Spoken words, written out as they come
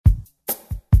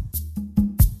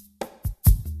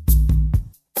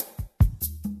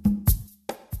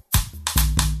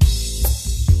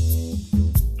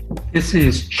This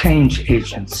is Change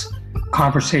Agents,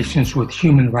 conversations with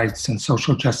human rights and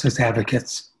social justice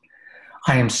advocates.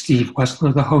 I am Steve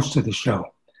Wessler, the host of the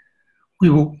show. We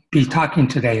will be talking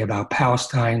today about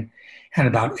Palestine and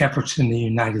about efforts in the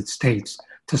United States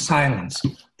to silence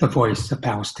the voice of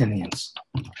Palestinians.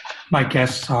 My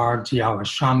guests are Diala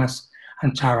Shamas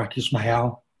and Tarek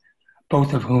Ismail,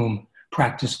 both of whom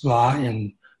practice law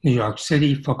in New York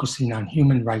City, focusing on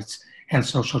human rights and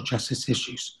social justice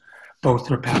issues.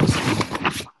 Both are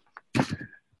Palestinian.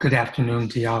 Good afternoon,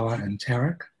 Diala and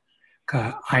Tarek.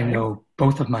 I know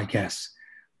both of my guests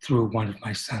through one of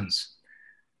my sons.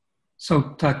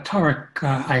 So Tarek,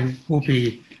 I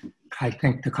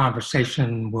think the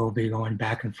conversation will be going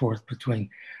back and forth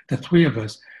between the three of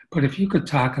us, but if you could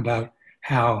talk about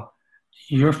how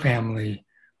your family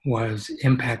was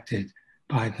impacted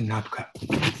by the Nabka.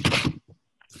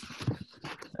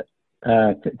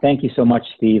 Thank you so much,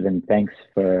 Steve, and thanks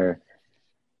for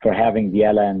having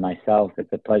Diala and myself.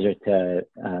 It's a pleasure to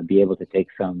be able to take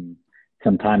some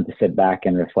time to sit back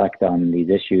and reflect on these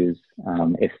issues,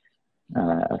 if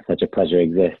such a pleasure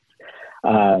exists.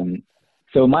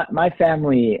 So my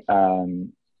family,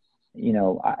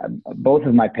 both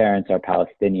of my parents are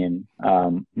Palestinian.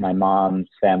 My mom's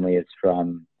family is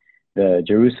from the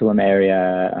Jerusalem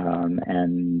area,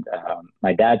 and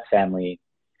my dad's family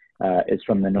is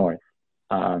from the north,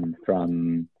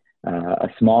 from a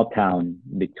small town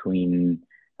between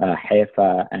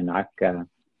Haifa and Akka,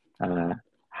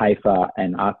 Haifa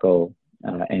and Akko,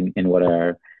 in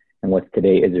what's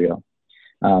today Israel.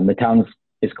 The town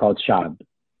is called Shab,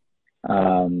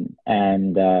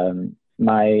 and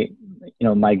my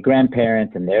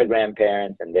grandparents and their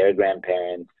grandparents and their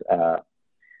grandparents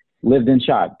lived in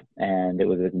Shab, and it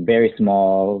was a very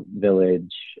small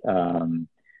village.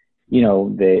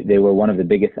 They were one of the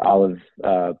biggest olive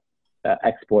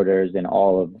exporters in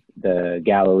all of the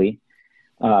Galilee.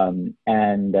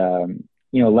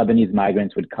 Lebanese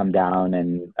migrants would come down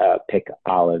and pick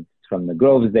olives from the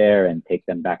groves there and take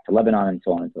them back to Lebanon and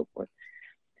so on and so forth.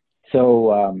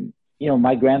 So,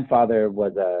 my grandfather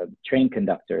was a train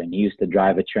conductor, and he used to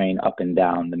drive a train up and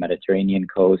down the Mediterranean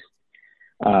coast.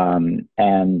 In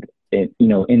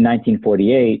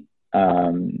 1948,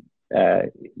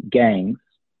 gangs,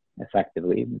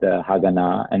 effectively, the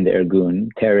Haganah and the Irgun,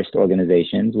 terrorist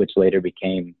organizations, which later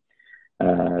became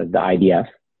the IDF,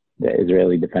 the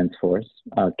Israeli Defense Force,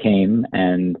 came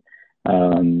and,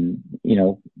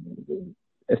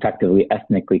 effectively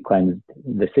ethnically cleansed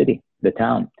the city, the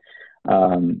town.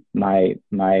 My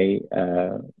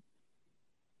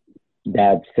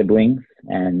dad's siblings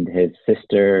and his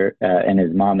sister and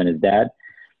his mom and his dad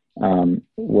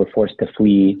were forced to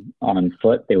flee on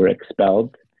foot. They were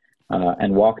expelled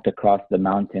and walked across the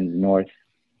mountains north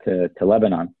to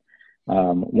Lebanon.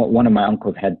 One of my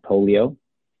uncles had polio,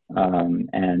 and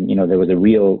there was a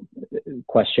real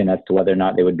question as to whether or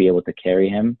not they would be able to carry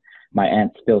him. My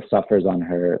aunt still suffers on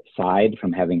her side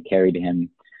from having carried him,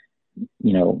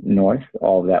 north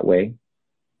all that way.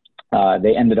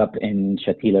 They ended up in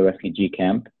Shatila refugee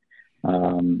camp,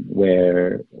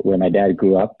 where my dad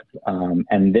grew up,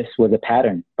 and this was a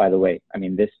pattern, by the way. I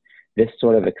mean, this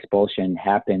sort of expulsion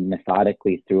happened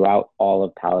methodically throughout all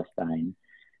of Palestine.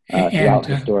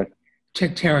 Tarek,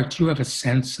 do you have a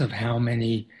sense of how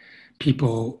many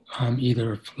people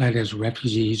either fled as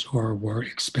refugees or were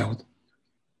expelled?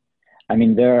 I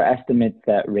mean, there are estimates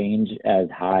that range as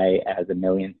high as 1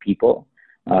 million people.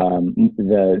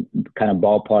 The kind of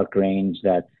ballpark range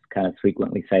that's kind of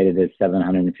frequently cited is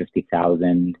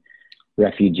 750,000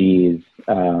 refugees,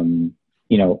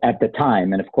 at the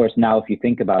time. And of course, now, if you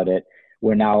think about it,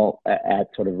 we're now at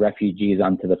sort of refugees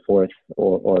onto the fourth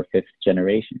or fifth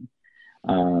generation.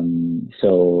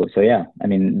 So yeah, I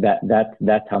mean,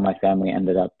 that's how my family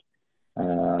ended up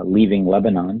leaving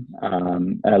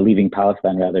leaving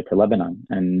Palestine rather, to Lebanon.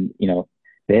 And,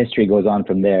 the history goes on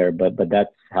from there, but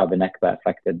that's how the Nakba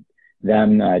affected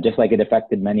them, just like it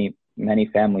affected many, many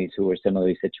families who were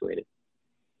similarly situated.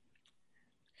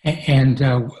 And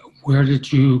where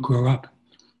did you grow up?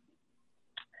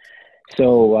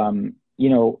 So,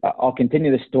 I'll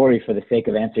continue the story for the sake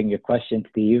of answering your question,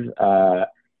 Steve.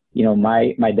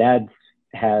 My dad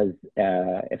has,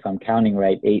 if I'm counting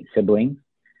right, 8 siblings.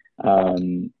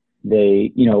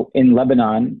 In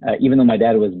Lebanon, even though my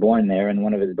dad was born there and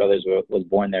one of his brothers was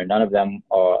born there, none of them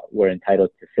were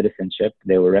entitled to citizenship.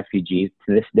 They were refugees.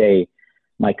 To this day,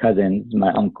 my cousins,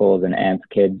 my uncles and aunts'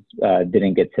 kids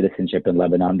didn't get citizenship in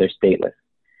Lebanon. They're stateless.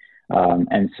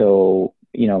 And so,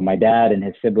 my dad and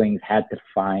his siblings had to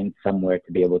find somewhere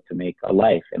to be able to make a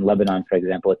life. In Lebanon, for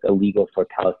example, it's illegal for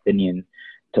Palestinians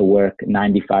to work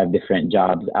 95 different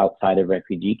jobs outside of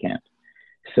refugee camps.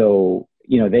 So,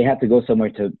 they have to go somewhere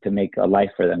to make a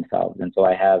life for themselves. And so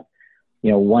I have,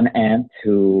 one aunt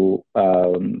who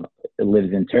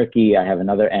lives in Turkey. I have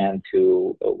another aunt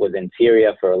who was in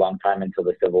Syria for a long time until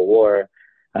the civil war,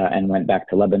 and went back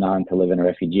to Lebanon to live in a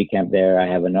refugee camp there. I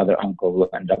have another uncle who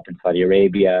ended up in Saudi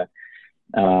Arabia,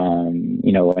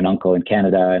 an uncle in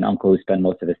Canada, an uncle who spent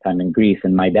most of his time in Greece.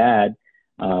 And my dad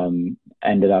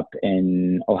ended up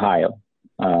in Ohio,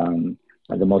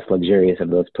 the most luxurious of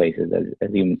those places, as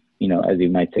you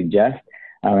might suggest.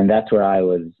 And that's where I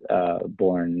was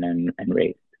born and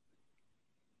raised.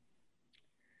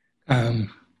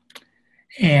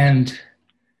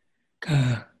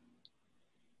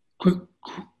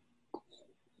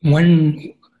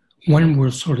 When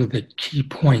were sort of the key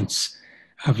points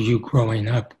of you growing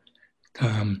up,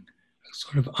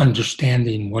 sort of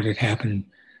understanding what had happened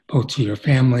both to your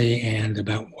family and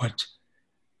about what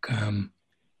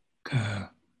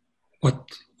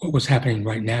was happening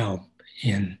right now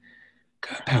in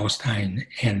Palestine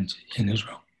and in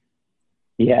Israel?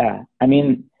 Yeah, I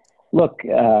mean, look,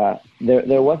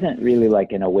 there wasn't really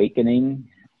like an awakening,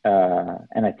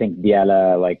 and I think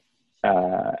Diala,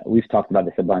 we've talked about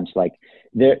this a bunch. Like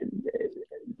there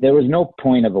was no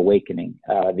point of awakening.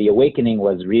 The awakening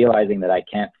was realizing that I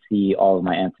can't see all of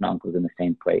my aunts and uncles in the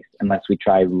same place unless we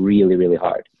try really, really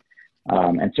hard.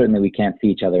 And certainly we can't see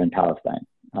each other in Palestine.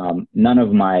 None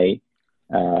of my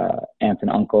aunts and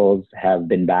uncles have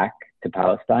been back to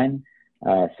Palestine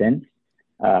since,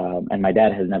 and my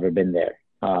dad has never been there.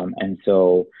 And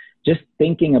so just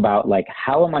thinking about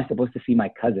how am I supposed to see my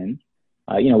cousins?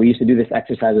 We used to do this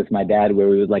exercise with my dad where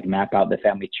we would map out the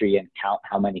family tree and count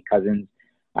how many cousins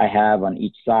I have on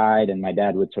each side. And my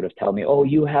dad would sort of tell me, oh,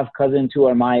 you have cousins who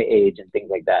are my age and things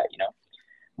like that,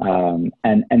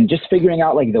 and just figuring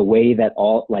out the way that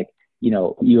all,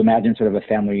 you imagine sort of a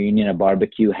family reunion, a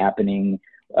barbecue happening,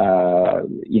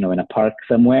 in a park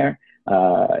somewhere,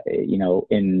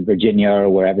 in Virginia or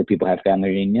wherever people have family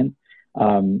reunions.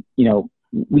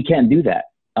 We can't do that.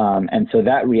 And so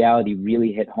that reality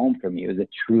really hit home for me. It was a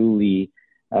truly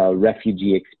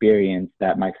refugee experience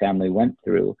that my family went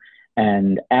through.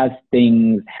 And as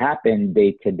things happened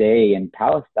day to day in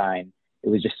Palestine, it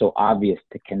was just so obvious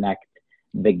to connect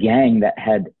the gang that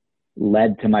had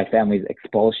led to my family's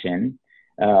expulsion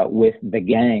with the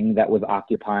gang that was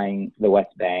occupying the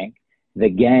West Bank, the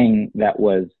gang that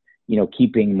was,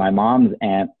 keeping my mom's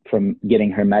aunt from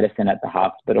getting her medicine at the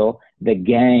hospital, the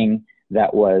gang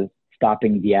that was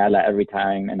stopping Diala every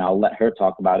time, and I'll let her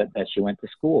talk about it, that she went to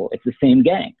school. It's the same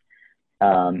gang.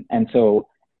 And so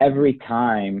every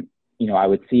time, I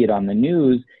would see it on the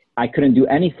news, I couldn't do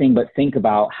anything but think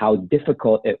about how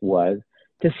difficult it was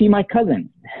to see my cousin.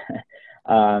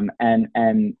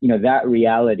 That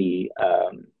reality,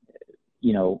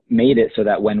 made it so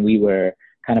that when we were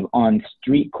kind of on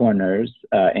street corners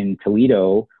in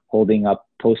Toledo, holding up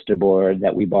poster board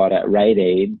that we bought at Rite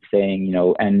Aid saying,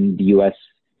 end U.S.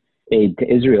 aid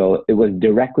to Israel, it was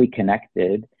directly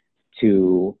connected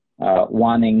to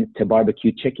wanting to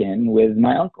barbecue chicken with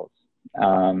my uncles.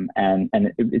 And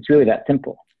it's really that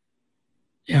simple.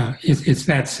 Yeah, it's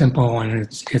that simple, and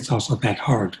it's also that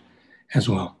hard as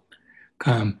well.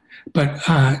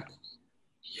 But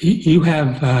you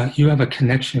have a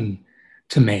connection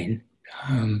to Maine,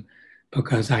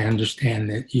 because I understand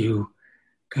that you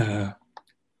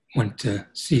went to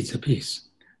Seeds of Peace.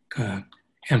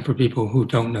 And for people who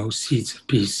don't know, Seeds of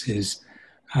Peace is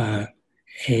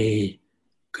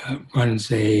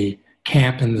runs a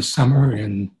camp in the summer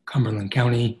in Cumberland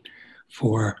County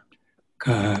for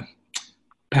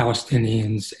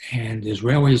Palestinians and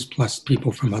Israelis, plus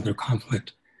people from other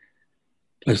conflict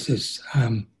places.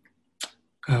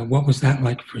 What was that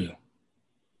like for you?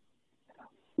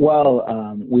 Well,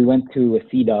 we went to a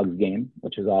Sea Dogs game,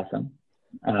 which was awesome.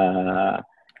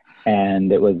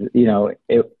 And it was,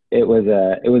 it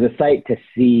was a sight to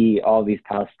see all these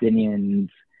Palestinians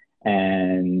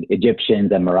and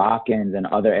Egyptians and Moroccans and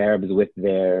other Arabs with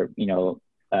their,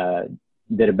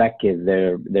 their bekkis,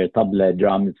 their tabla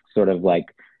drums, sort of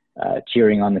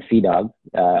cheering on the Sea Dogs.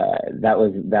 That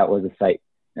was a sight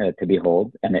to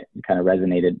behold, and it kind of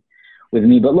resonated with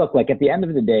me. But look, at the end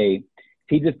of the day,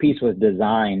 Seeds of Peace was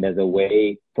designed as a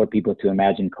way for people to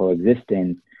imagine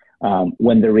coexistence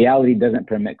when the reality doesn't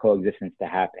permit coexistence to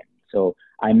happen. So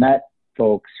I met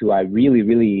folks who I really,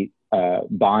 really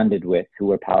bonded with who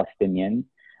were Palestinians.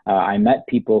 I met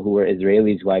people who were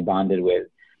Israelis who I bonded with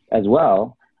as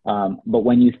well. But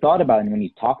when you thought about and when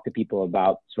you talked to people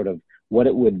about sort of what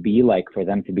it would be like for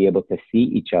them to be able to see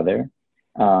each other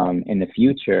in the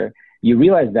future, you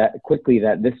realize that quickly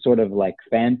that this sort of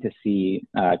fantasy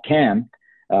camp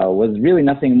was really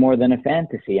nothing more than a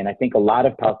fantasy. And I think a lot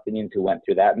of Palestinians who went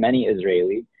through that, many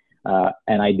Israelis,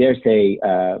 and I dare say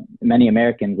many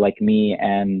Americans like me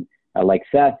and like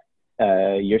Seth,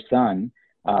 your son,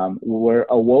 were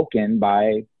awoken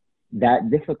by that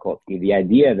difficulty. The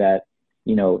idea that,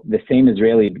 you know, the same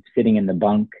Israeli sitting in the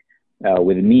bunk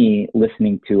with me,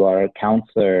 listening to our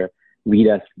counselor lead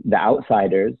us, the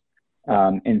outsiders,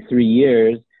 in 3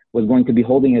 years, was going to be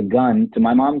holding a gun to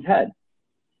my mom's head.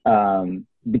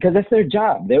 Because that's their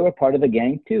job. They were part of the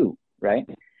gang too, right?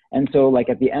 And so, like,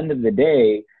 at the end of the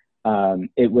day,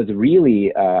 it was really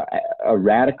a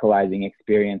radicalizing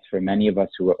experience for many of us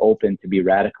who were open to be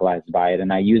radicalized by it.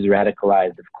 And I use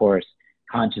radicalized, of course,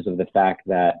 conscious of the fact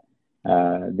that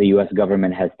the U.S.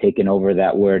 government has taken over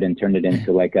that word and turned it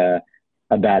into like a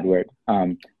bad word.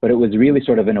 But it was really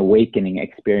sort of an awakening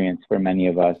experience for many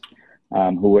of us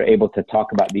who were able to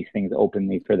talk about these things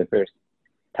openly for the first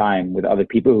time with other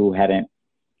people who hadn't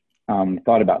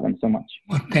thought about them so much.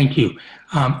 Well, thank you.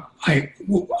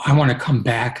 I want to come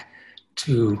back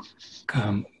to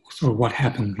sort of what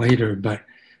happened later, but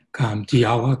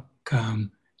Diala,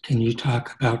 can you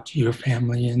talk about your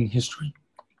family and history?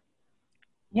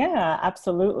 Yeah,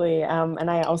 absolutely. And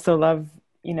I also love,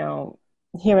 you know,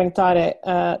 hearing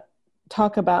Tarek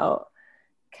talk about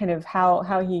kind of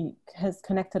how he has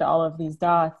connected all of these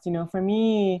dots. You know, for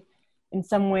me, in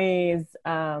some ways,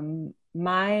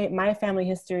 my family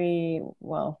history,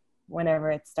 well,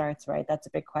 whenever it starts, right? That's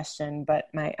a big question. But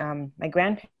my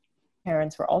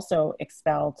grandparents were also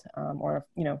expelled, or,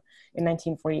 you know, in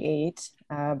 1948.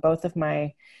 Both of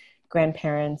my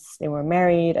grandparents, they were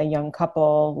married, a young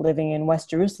couple living in West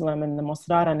Jerusalem in the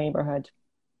Mosrara neighborhood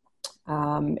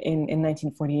in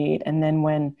 1948. And then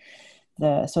when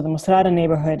the Mosrara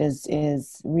neighborhood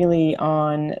is really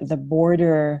on the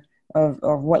border of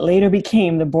what later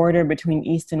became the border between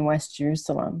East and West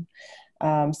Jerusalem.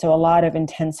 So a lot of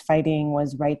intense fighting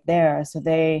was right there. So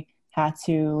they had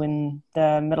to, in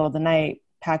the middle of the night,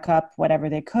 pack up whatever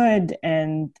they could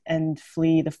and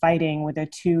flee the fighting with their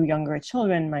two younger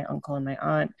children, my uncle and my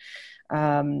aunt.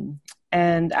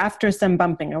 And after some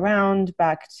bumping around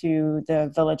back to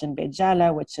the village in Beit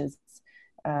Jala, which is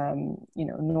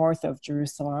north of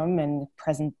Jerusalem and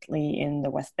presently in the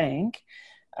West Bank,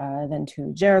 then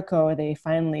to Jericho, they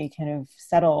finally kind of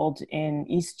settled in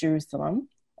East Jerusalem,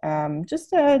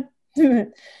 just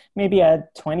maybe a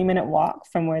 20-minute walk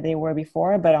from where they were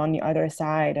before, but on the other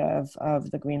side of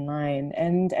the Green Line,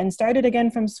 and started again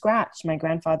from scratch. My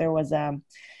grandfather was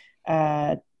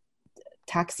a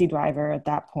taxi driver at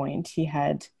that point. He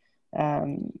had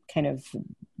kind of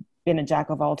been a jack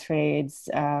of all trades,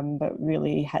 but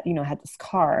really had this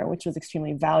car, which was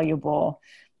extremely valuable.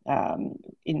 So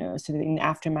in the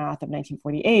aftermath of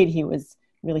 1948, he was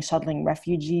really shuttling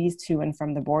refugees to and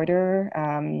from the border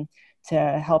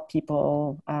to help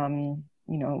people,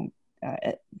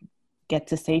 get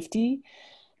to safety.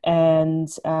 And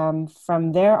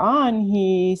from there on,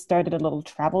 he started a little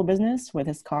travel business with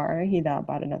his car. He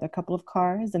bought another couple of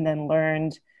cars and then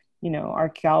learned,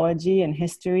 archaeology and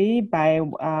history by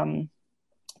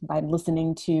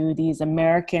listening to these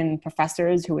American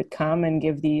professors who would come and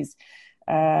give these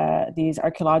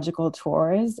archaeological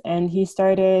tours. And he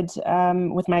started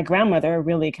with my grandmother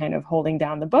really kind of holding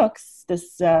down the books,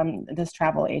 this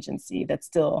travel agency that's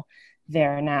still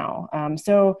there now.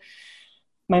 So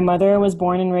my mother was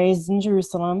born and raised in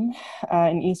Jerusalem,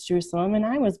 in East Jerusalem, and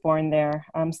I was born there.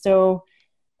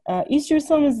 East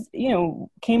Jerusalem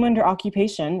came under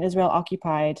occupation. Israel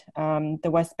occupied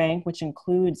the West Bank, which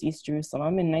includes East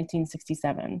Jerusalem, in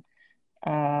 1967.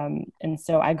 And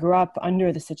so I grew up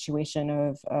under the situation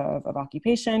of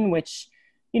occupation, which,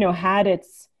 had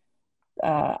its,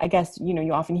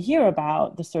 you often hear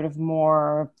about the sort of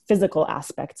more physical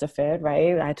aspects of it,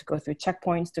 right? I had to go through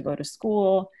checkpoints to go to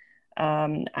school.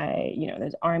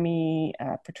 There's army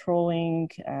patrolling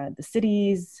the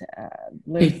cities.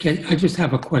 I just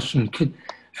have a question.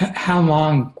 How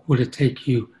long would it take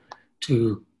you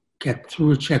to get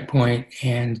through a checkpoint,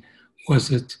 and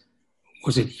was it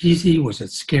easy? Was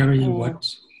it scary?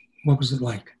 What was it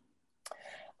like?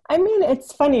 I mean,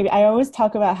 it's funny. I always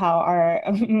talk about how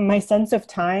my sense of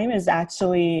time is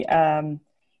actually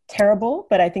terrible,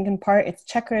 but I think in part it's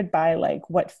checkered by like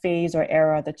what phase or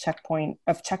era the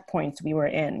checkpoints we were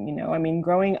in. I mean,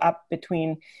 growing up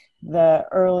between the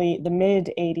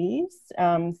mid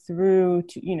 80s through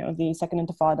to the Second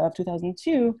Intifada of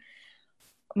 2002,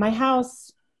 my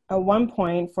house at one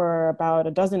point for about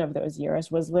a dozen of those years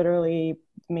was literally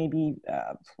maybe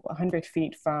 100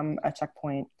 feet from a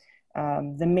checkpoint,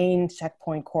 the main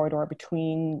checkpoint corridor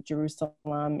between Jerusalem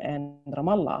and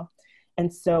Ramallah.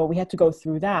 And so we had to go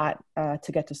through that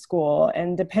to get to school.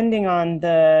 And depending on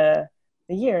the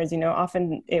years,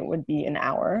 often it would be an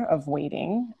hour of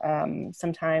waiting.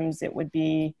 Sometimes it would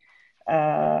be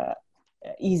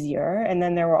easier. And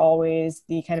then there were always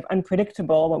the kind of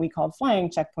unpredictable, what we called flying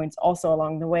checkpoints also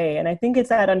along the way. And I think it's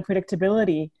that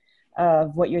unpredictability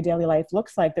of what your daily life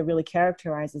looks like that really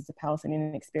characterizes the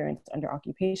Palestinian experience under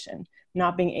occupation.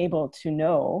 Not being able to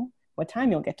know what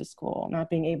time you'll get to school, not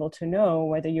being able to know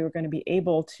whether you're going to be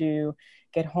able to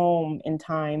get home in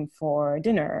time for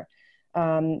dinner.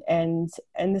 And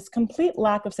this complete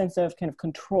lack of sense of kind of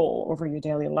control over your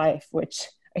daily life, which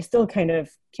I still kind of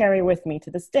carry with me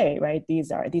to this day, right?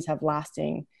 These have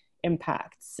lasting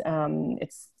impacts.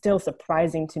 It's still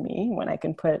surprising to me when I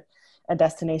can put a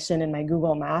destination in my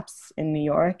Google Maps in New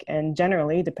York, and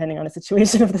generally, depending on the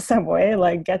situation of the subway,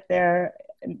 like get there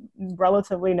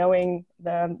relatively knowing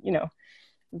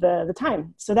the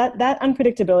time. So that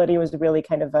unpredictability was really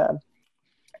kind of a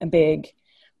big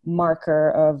marker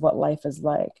of what life is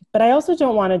like. But I also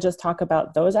don't want to just talk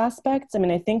about those aspects. I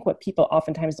mean, I think what people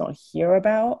oftentimes don't hear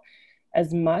about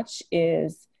as much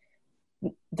is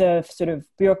the sort of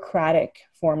bureaucratic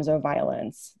forms of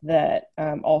violence that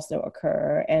also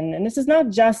occur. And this is not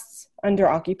just under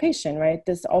occupation, right?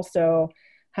 This also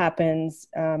happens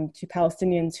to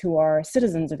Palestinians who are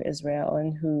citizens of Israel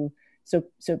and who, so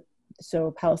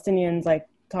Palestinians like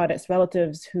Tarek's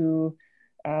relatives who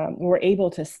were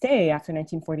able to stay after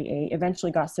 1948,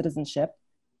 eventually got citizenship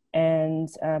and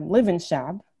live in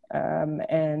Shab.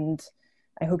 And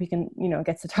I hope he can,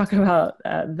 gets to talk about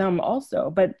them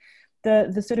also. But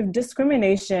the sort of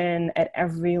discrimination at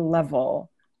every level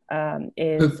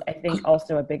is, I think,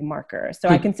 also a big marker. So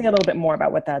I can say a little bit more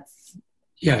about what that's.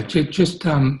 Yeah, just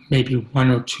maybe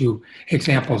one or two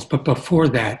examples. But before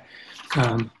that,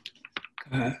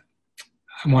 I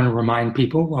want to remind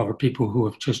people, or people who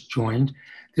have just joined,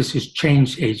 this is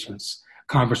Change Agents,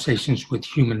 Conversations with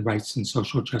Human Rights and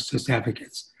Social Justice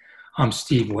Advocates. I'm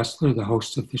Steve Wessler, the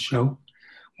host of the show.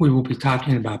 We will be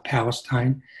talking about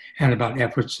Palestine and about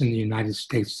efforts in the United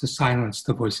States to silence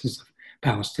the voices of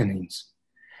Palestinians.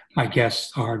 My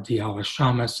guests are Diala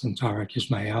Shamas and Tarek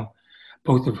Ismail,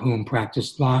 both of whom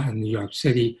practice law in New York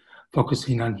City,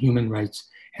 focusing on human rights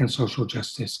and social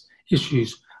justice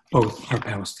issues. Both are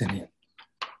Palestinian.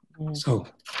 So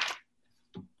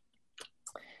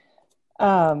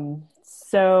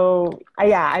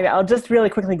I'll just really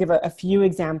quickly give a few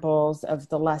examples of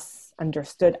the less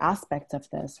understood aspects of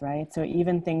this, right? So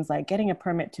even things like getting a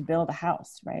permit to build a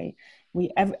house, right?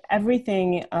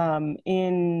 Everything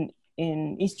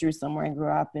in East Jerusalem, where I grew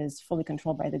up, is fully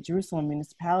controlled by the Jerusalem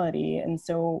municipality, and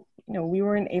so we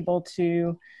weren't able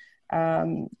to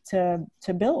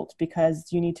build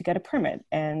because you need to get a permit.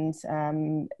 And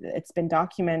it's been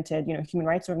documented, human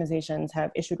rights organizations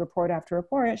have issued report after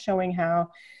report showing how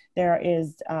there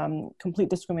is complete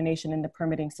discrimination in the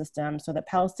permitting system, so that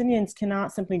Palestinians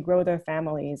cannot simply grow their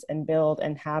families and build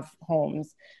and have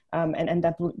homes and end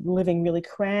up living really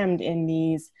crammed in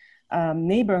these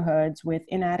neighborhoods with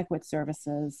inadequate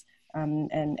services and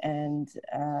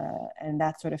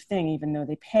that sort of thing, even though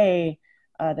they pay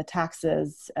the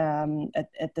taxes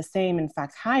at the same, in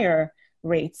fact, higher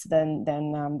rates than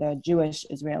the Jewish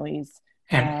Israelis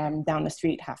down the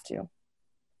street have to.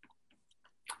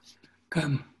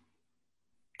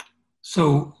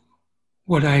 So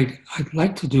what I'd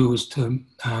like to do is to,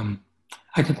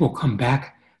 I think we'll come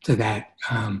back to that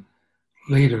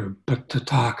later, but to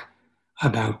talk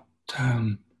about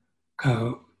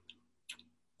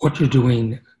what you're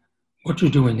doing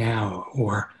now,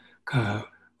 or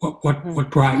what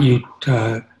brought you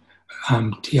to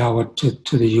Diala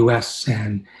to the U.S.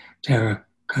 and Tarek,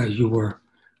 you were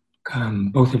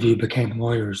both of you became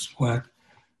lawyers. What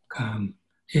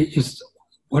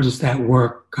is that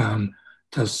work?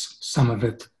 Does some of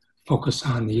it focus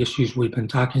on the issues we've been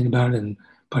talking about,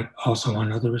 but also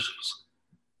on other issues?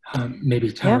 Maybe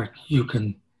Tarek, you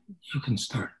can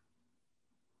start.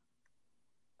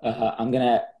 I'm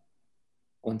gonna,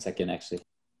 one second actually.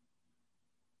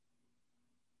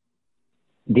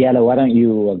 Diala, why don't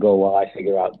you go while I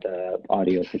figure out the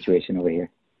audio situation over here?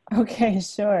 Okay,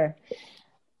 sure.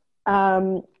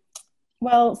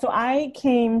 Well, so I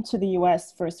came to the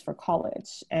U.S. first for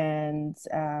college, and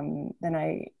then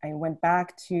I went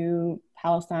back to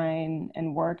Palestine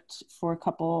and worked for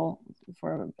a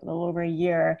little over a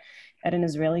year at an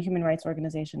Israeli human rights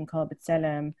organization called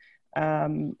B'Tselem,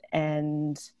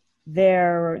 and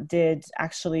there did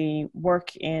actually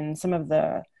work in some of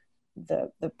the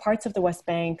parts of the West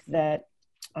Bank that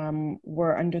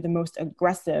were under the most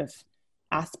aggressive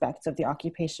aspects of the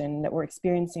occupation that were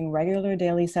experiencing regular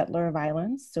daily settler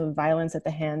violence, so violence at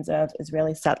the hands of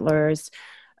Israeli settlers,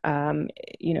 living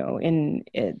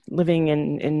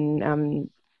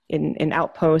in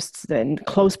outposts in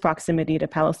close proximity to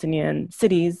Palestinian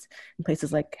cities, in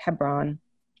places like Hebron.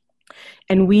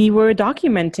 And we were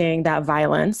documenting that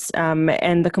violence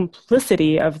and the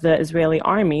complicity of the Israeli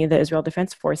army, the Israel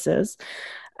Defense Forces,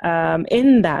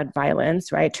 in that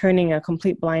violence, right? Turning a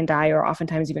complete blind eye, or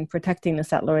oftentimes even protecting the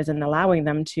settlers and allowing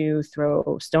them to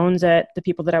throw stones at the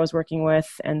people that I was working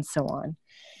with, and so on.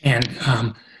 And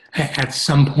at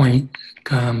some point,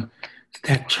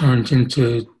 that turned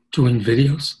into doing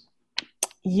videos?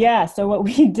 Yeah, so what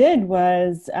we did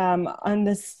was on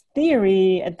this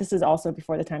theory, this is also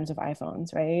before the times of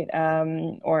iPhones, right?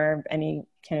 Or any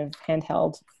kind of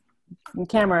handheld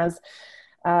cameras.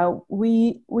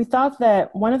 We thought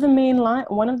that one of the main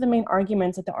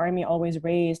arguments that the army always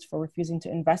raised for refusing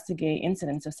to investigate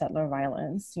incidents of settler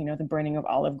violence, the burning of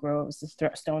olive groves, the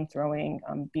stone throwing,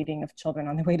 beating of children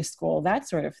on the way to school, that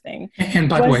sort of thing. And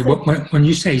by the way, when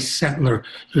you say settler,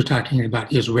 you're talking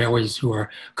about Israelis who are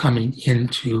coming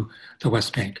into the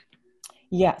West Bank.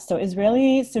 Yeah, so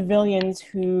Israeli civilians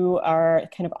who are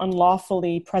kind of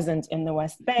unlawfully present in the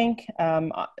West Bank,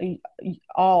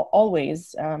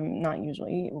 always, not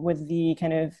usually, with the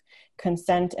kind of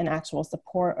consent and actual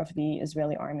support of the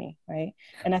Israeli army, right?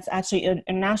 And that's actually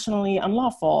internationally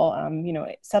unlawful.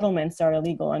 Settlements are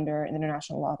illegal under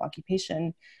international law of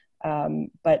occupation,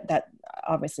 but that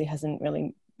obviously hasn't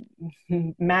really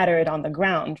mattered on the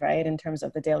ground, right, in terms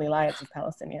of the daily lives of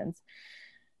Palestinians.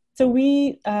 So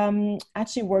we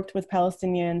actually worked with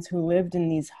Palestinians who lived in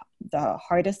the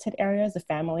hardest hit areas, the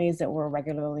families that were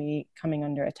regularly coming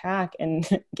under attack, and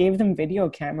gave them video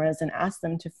cameras and asked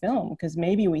them to film, because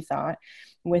maybe we thought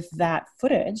with that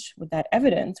footage, with that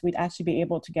evidence, we'd actually be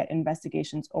able to get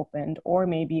investigations opened, or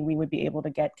maybe we would be able to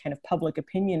get kind of public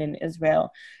opinion in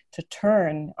Israel to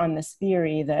turn on this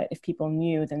theory that if people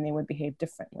knew, then they would behave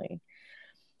differently.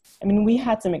 I mean, we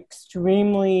had some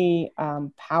extremely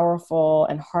powerful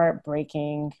and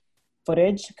heartbreaking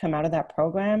footage come out of that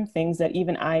program, things that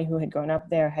even I, who had grown up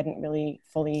there, hadn't really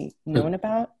fully known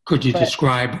about. Could you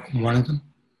describe one of them?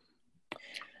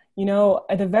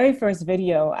 The very first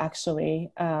video,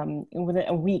 actually, within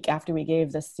a week after we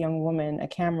gave this young woman a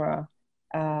camera,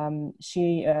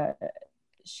 she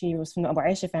was from the Abu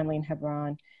Aisha family in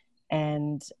Hebron,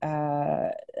 and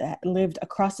lived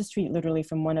across the street, literally,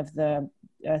 from one of the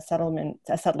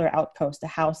settler outpost, a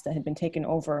house that had been taken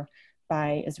over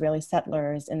by Israeli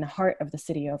settlers in the heart of the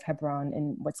city of Hebron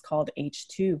in what's called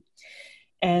H2.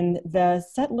 And the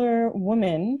settler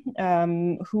woman,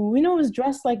 who, was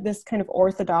dressed like this kind of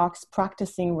Orthodox,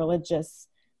 practicing religious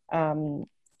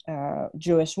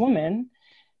Jewish woman,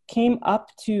 came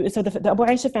up to, so the Abu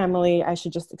Aisha family, I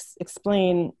should just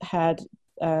explain, had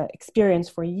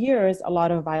experienced for years a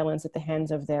lot of violence at the hands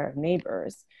of their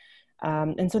neighbors.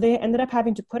 And so they ended up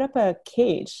having to put up a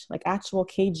cage, like actual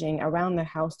caging around their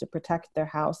house to protect their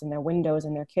house and their windows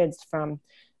and their kids from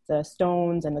the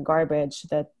stones and the garbage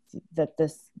that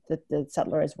the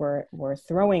settlers were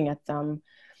throwing at them.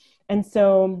 And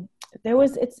so it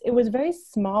was very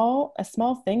small, a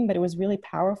small thing, but it was really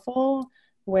powerful,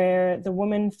 where the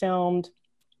woman filmed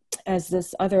as the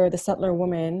settler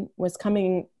woman was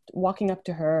walking up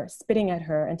to her, spitting at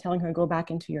her and telling her, "Go back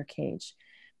into your cage,"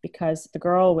 because the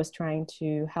girl was trying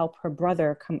to help her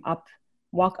brother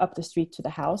walk up the street to the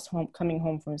house, coming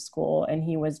home from school, and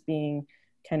he was being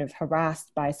kind of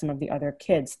harassed by some of the other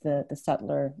kids, the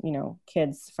settler,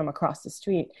 kids from across the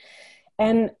street.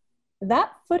 And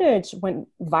that footage went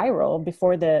viral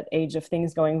before the age of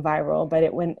things going viral, but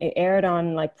it aired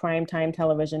on like primetime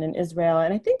television in Israel.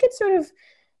 And I think it's sort of,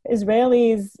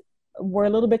 Israelis were a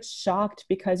little bit shocked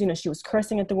because, she was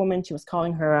cursing at the woman. She was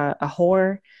calling her a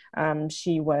whore.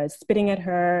 She was spitting at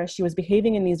her. She was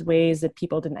behaving in these ways that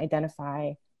people didn't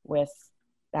identify with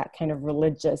that kind of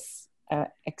religious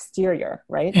exterior,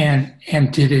 right?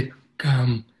 And did it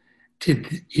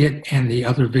and the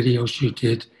other videos you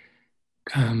did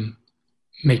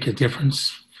make a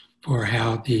difference for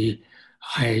how the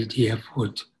IDF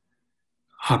would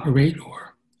operate,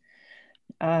 or?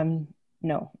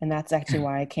 No, and that's actually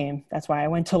why I came. That's why I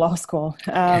went to law school.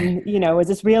 It was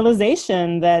this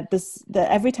realization that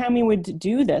every time we would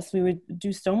do this, we would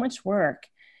do so much work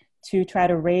to try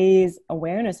to raise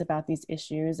awareness about these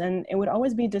issues, and it would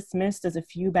always be dismissed as a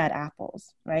few bad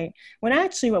apples, right? When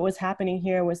actually what was happening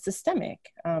here was systemic.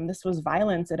 This was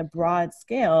violence at a broad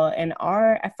scale, and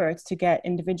our efforts to get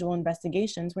individual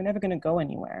investigations were never going to go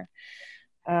anywhere.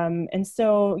 And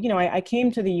so, I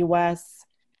came to the U.S.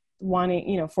 wanting,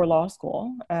 you know, for law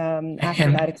school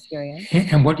after that experience.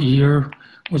 And what year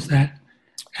was that?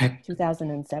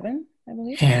 2007, I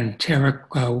believe. And Tarek,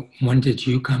 when did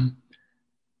you come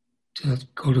to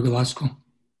go to law school?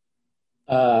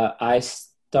 I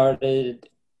started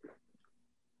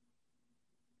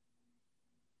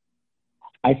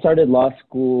law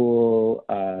school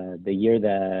the year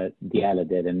that Diala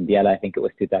did, and Diala, I think it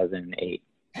was 2008.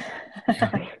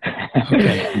 Okay.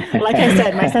 Like I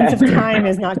said, my sense of time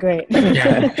is not great.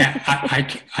 Yeah,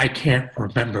 I can't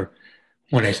remember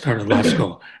when I started law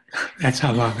school. That's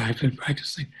how long I've been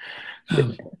practicing.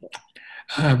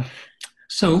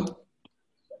 So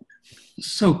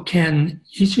can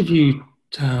each of you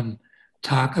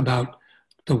talk about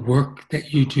the work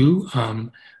that you do,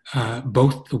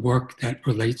 both the work that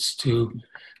relates to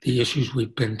the issues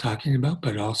we've been talking about,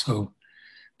 but also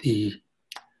the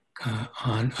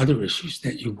on other issues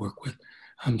that you work with.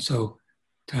 So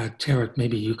Tarek,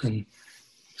 maybe you can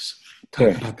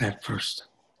talk about that first.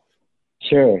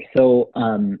 Sure. So,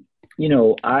 you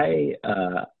know, I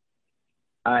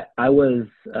was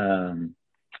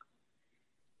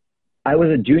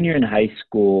a junior in high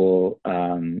school,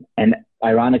 and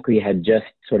ironically had just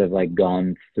sort of like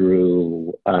gone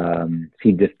through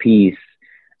Seeds of Peace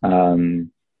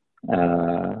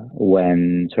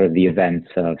when sort of the events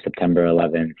of September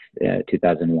 11th,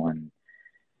 2001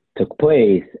 took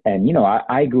place. And, you know,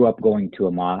 I grew up going to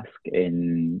a mosque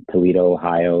in Toledo,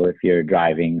 Ohio. If you're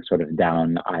driving sort of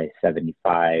down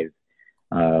I-75,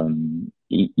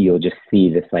 you'll just see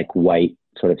this like white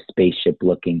sort of spaceship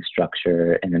looking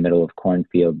structure in the middle of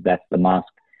cornfield. That's the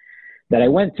mosque that I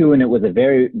went to. And it was a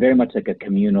very, very much like a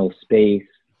communal space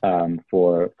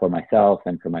for myself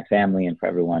and for my family and for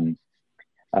everyone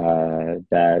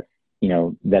that, you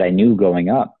know, that I knew growing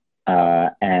up.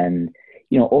 And,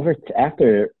 you know,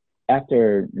 after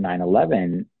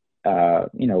 9/11,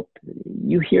 you know,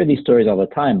 you hear these stories all the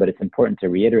time, but it's important to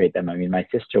reiterate them. I mean, my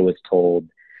sister was told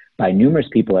by numerous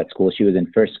people at school, she was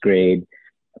in first grade.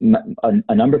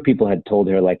 A number of people had told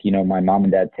her, like, you know, my mom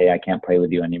and dad say, I can't play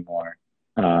with you anymore,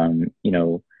 you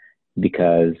know,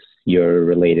 because you're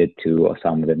related to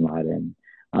Osama bin Laden.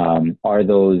 Are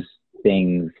those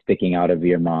things sticking out of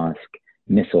your mosque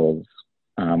missiles?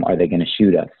 Are they going to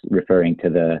shoot us? Referring to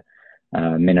the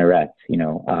minarets, you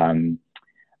know,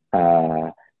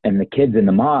 and the kids in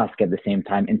the mosque at the same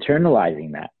time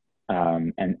internalizing that,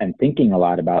 and thinking a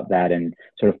lot about that, and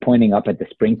sort of pointing up at the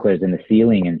sprinklers in the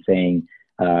ceiling and saying,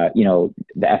 you know,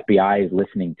 the FBI is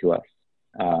listening to us.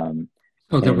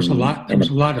 So there was a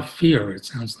lot of fear, it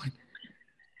sounds like.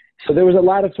 So there was a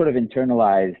lot of sort of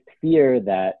internalized fear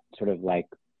that sort of like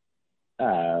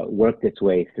worked its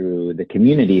way through the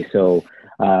community. So,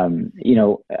 you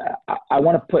know, I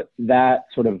want to put that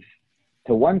sort of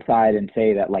to one side and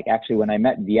say that, like, actually when I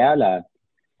met Diala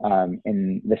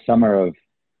in the summer of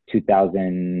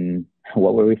 2000,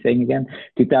 what were we saying again?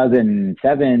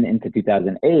 2007 into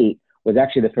 2008 was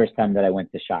actually the first time that I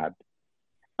went to Shab.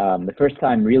 The first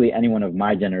time really anyone of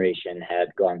my generation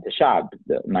had gone to Shab,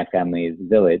 my family's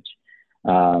village.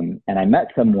 And I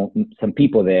met some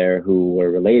people there who were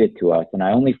related to us. And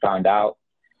I only found out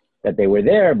that they were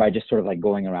there by just sort of like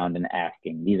going around and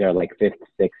asking. These are like 5th,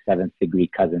 6th, 7th degree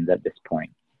cousins at this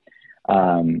point.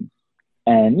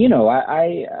 And, you know,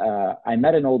 I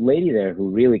met an old lady there who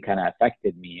really kind of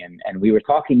affected me. And we were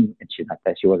talking, and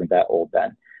she wasn't that old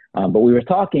then, but we were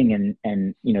talking,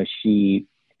 and you know, she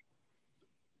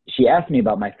asked me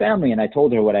about my family, and I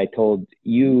told her what I told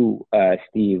you,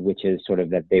 Steve, which is sort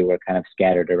of that they were kind of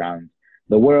scattered around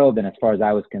the world. And as far as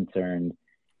I was concerned,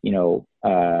 you know,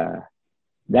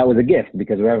 that was a gift,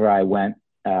 because wherever I went,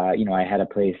 you know, I had a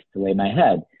place to lay my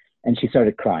head. And she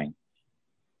started crying.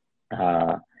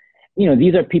 You know,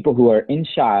 these are people who are in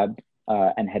Shab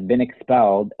and had been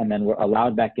expelled and then were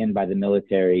allowed back in by the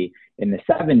military in the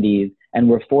 70s and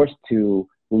were forced to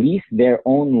lease their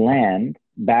own land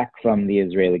back from the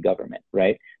Israeli government,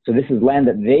 right? So this is land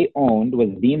that they owned, was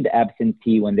deemed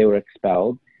absentee when they were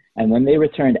expelled. And when they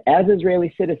returned as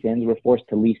Israeli citizens, were forced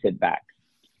to lease it back.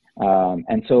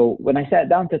 And so when I sat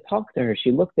down to talk to her,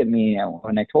 she looked at me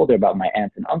when I told her about my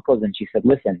aunts and uncles, and she said,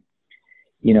 listen,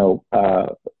 you know,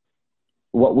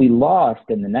 what we lost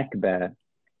in the Nakba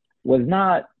was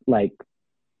not like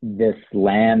this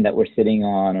land that we're sitting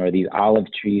on, or these olive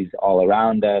trees all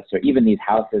around us, or even these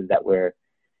houses that we're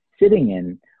sitting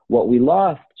in. What we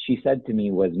lost, she said to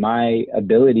me, was my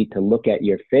ability to look at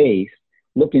your face,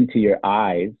 look into your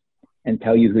eyes, and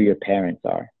tell you who your parents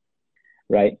are,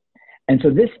 right? And so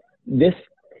this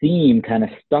theme kind of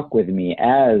stuck with me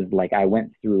as like I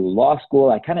went through law school.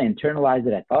 I kind of internalized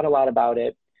it. I thought a lot about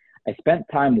it. I spent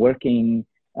time working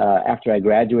after I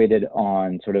graduated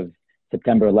on sort of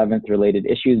September 11th related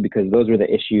issues, because those were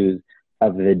the issues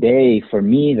of the day for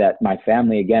me that my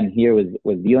family, again, here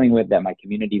was dealing with, that my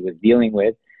community was dealing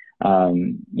with.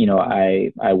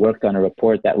 I worked on a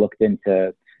report that looked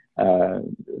into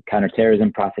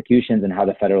counterterrorism prosecutions and how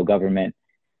the federal government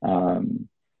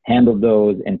handled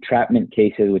those, entrapment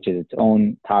cases, which is its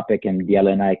own topic, and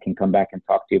Diala and I can come back and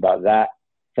talk to you about that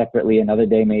separately another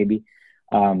day maybe.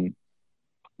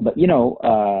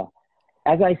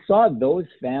 As I saw those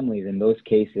families in those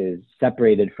cases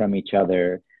separated from each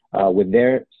other with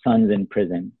their sons in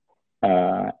prison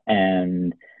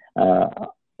and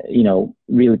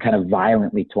really kind of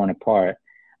violently torn apart,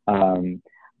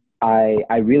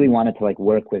 I really wanted to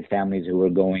work with families who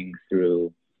were going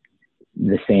through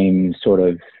the same sort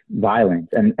of violence.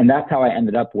 And that's how I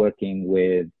ended up working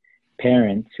with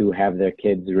parents who have their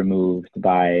kids removed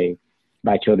by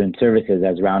Children's Services,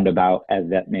 as roundabout as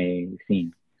that may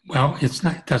seem. Well, it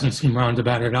doesn't seem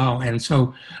roundabout at all. And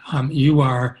so you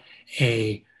are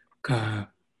a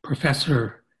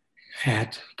professor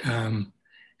at the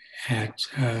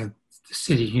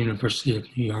City University of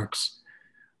New York's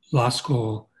Law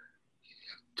School.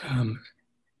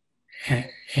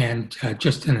 And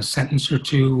just in a sentence or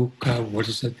two, what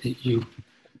is it that you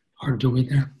are doing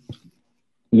there?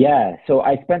 Yeah, so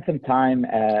I spent some time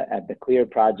at the CLEAR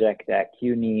project at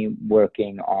CUNY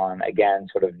working on, again,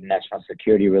 sort of national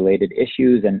security related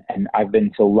issues. And I've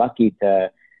been so lucky to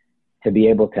be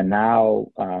able to now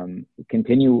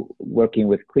continue working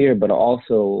with CLEAR, but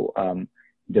also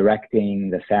directing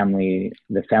the family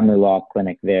law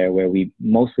clinic there, where we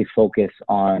mostly focus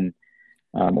on,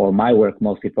 or my work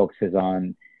mostly focuses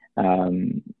on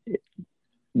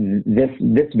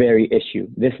this very issue,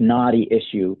 this knotty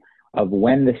issue of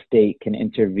when the state can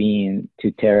intervene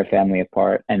to tear a family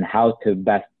apart and how to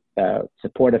best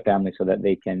support a family so that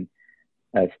they can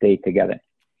stay together.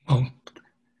 Well,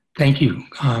 thank you.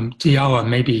 Diala,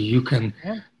 maybe you can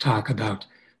talk about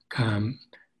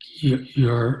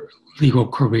your legal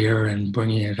career and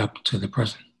bringing it up to the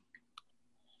present.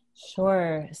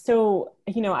 Sure. So,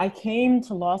 I came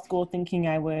to law school thinking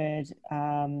I would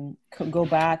go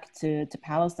back to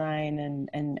Palestine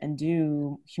and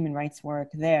do human rights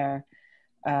work there.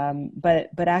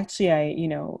 But actually I,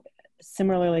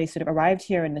 similarly sort of arrived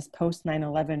here in this post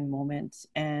 9/11 moment,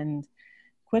 and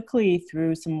quickly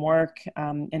through some work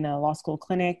in a law school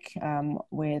clinic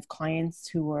with clients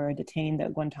who were detained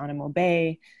at Guantanamo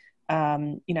Bay,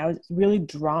 I was really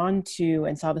drawn to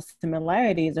and saw the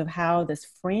similarities of how this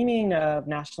framing of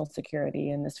national security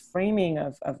and this framing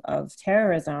of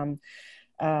terrorism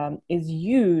is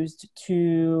used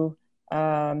to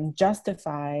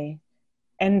justify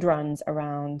end runs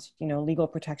around, legal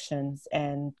protections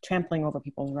and trampling over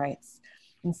people's rights.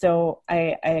 And so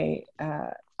I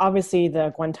obviously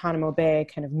the Guantanamo Bay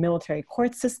kind of military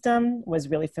court system was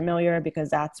really familiar, because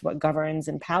that's what governs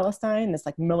in Palestine, this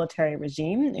military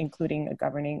regime, including a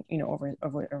governing,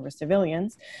 over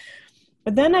civilians.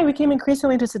 But then I became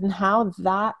increasingly interested in how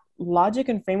that logic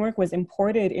and framework was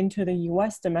imported into the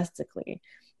US domestically,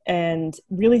 and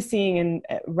really seeing and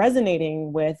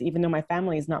resonating with, even though my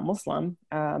family is not Muslim,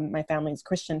 my family is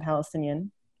Christian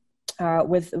Palestinian,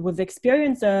 with the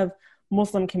experience of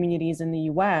Muslim communities in the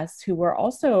US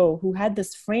who had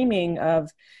this framing of,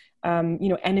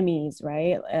 enemies,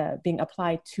 right, being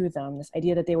applied to them, this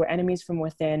idea that they were enemies from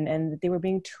within and that they were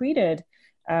being treated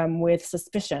with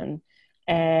suspicion.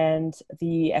 And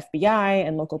the FBI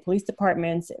and local police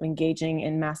departments engaging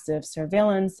in massive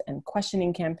surveillance and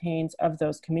questioning campaigns of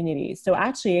those communities. So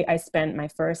actually, I spent my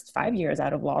first 5 years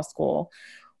out of law school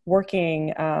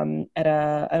working at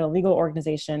a legal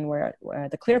organization where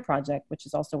the CLEAR project, which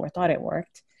is also where Thought It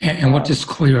worked. And what does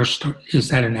CLEAR is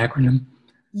that an acronym?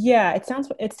 Yeah, it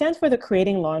stands for the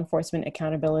Creating Law Enforcement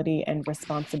Accountability and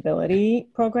Responsibility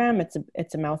Program.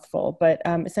 It's a mouthful, but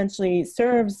essentially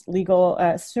serves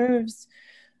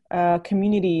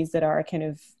communities that are kind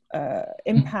of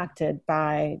impacted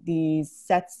by these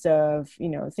sets of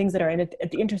things that are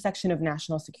at the intersection of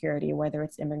national security, whether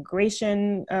it's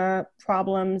immigration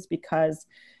problems because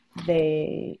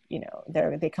they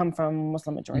come from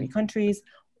Muslim majority countries,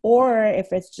 or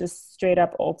if it's just straight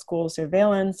up old school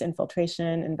surveillance,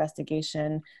 infiltration,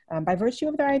 investigation by virtue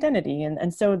of their identity.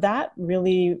 And so that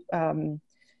really,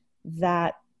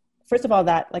 first of all,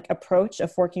 that approach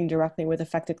of working directly with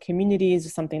affected communities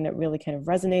is something that really kind of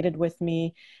resonated with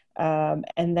me.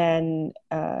 And then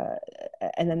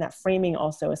that framing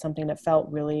also is something that felt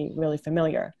really, really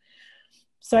familiar.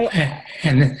 So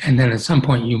and then at some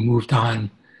point you moved on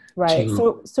Right.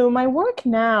 to. So my work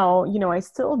now, I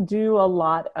still do a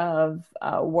lot of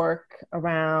work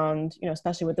around,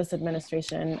 especially with this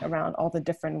administration, around all the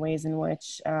different ways in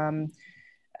which,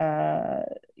 uh,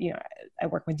 I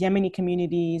work with Yemeni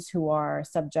communities who are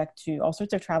subject to all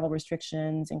sorts of travel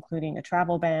restrictions, including a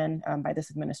travel ban by this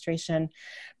administration.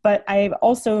 But I've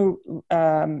also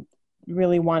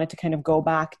really wanted to kind of go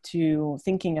back to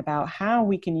thinking about how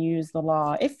we can use the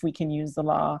law, if we can use the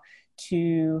law,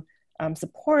 to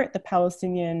support the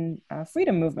Palestinian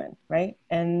freedom movement, right?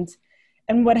 And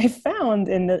what I found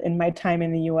in my time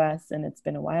in the U.S., and it's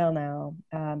been a while now,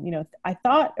 I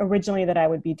thought originally that I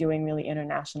would be doing really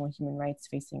international human rights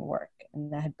facing work,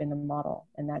 and that had been the model,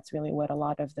 and that's really what a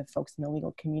lot of the folks in the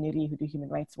legal community who do human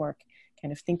rights work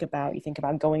kind of think about. You think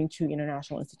about going to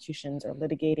international institutions or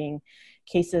litigating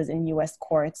cases in U.S.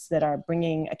 courts that are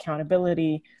bringing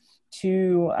accountability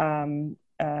to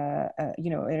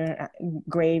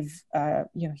grave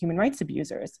human rights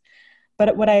abusers.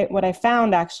 But what I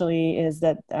found actually is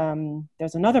that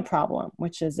there's another problem,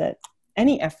 which is that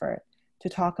any effort to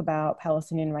talk about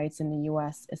Palestinian rights in the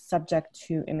U.S. is subject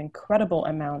to an incredible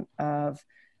amount of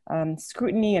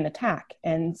scrutiny and attack.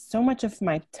 And so much of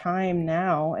my time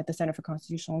now at the Center for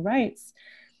Constitutional Rights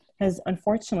has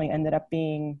unfortunately ended up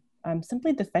being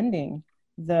simply defending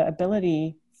the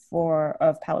ability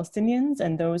of Palestinians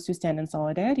and those who stand in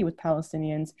solidarity with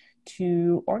Palestinians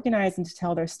to organize and to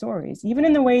tell their stories, even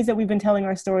in the ways that we've been telling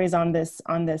our stories on this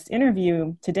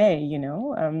interview today.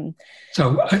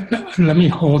 So let me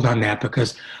hold on that,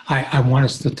 because I want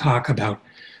us to talk about,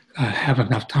 have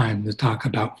enough time to talk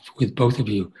about with both of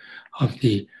you, of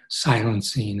the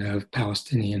silencing of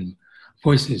Palestinian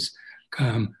voices.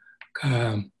 So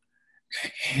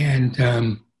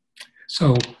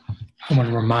I want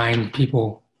to remind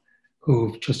people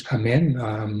who've just come in,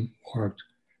 or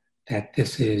that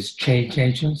this is Change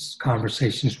Agents,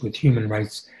 Conversations with Human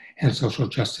Rights and Social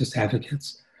Justice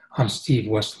Advocates. I'm Steve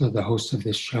Wessler, the host of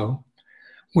this show.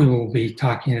 We will be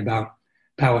talking about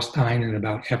Palestine and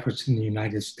about efforts in the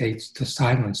United States to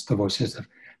silence the voices of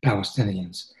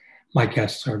Palestinians. My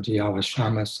guests are Diala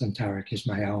Shamas and Tarek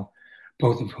Ismail,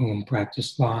 both of whom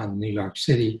practice law in New York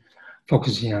City,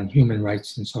 focusing on human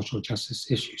rights and social justice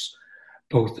issues.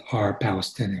 Both are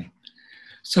Palestinian.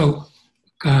 So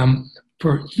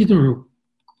for either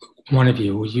one of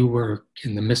you, you were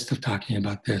in the midst of talking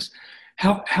about this.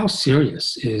 How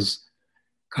serious is,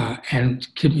 and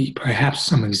give me perhaps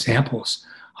some examples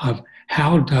of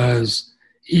how is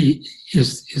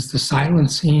the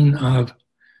silencing of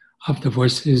the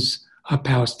voices of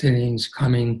Palestinians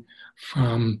coming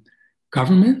from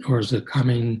government, or is it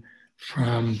coming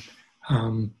from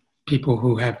people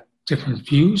who have different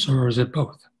views, or is it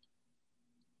both?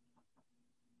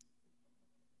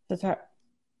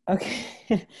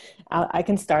 Okay, I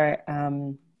can start.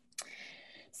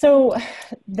 So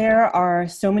there are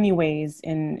so many ways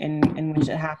in which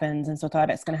it happens, and so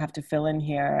Tarek's going to have to fill in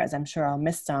here, as I'm sure I'll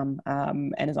miss some,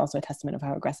 and is also a testament of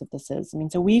how aggressive this is. I mean,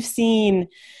 so we've seen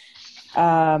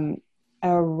a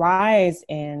rise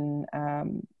in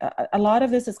a lot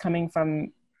of this is coming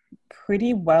from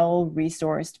pretty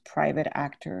well-resourced private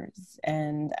actors,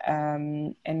 and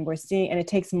we're seeing, and it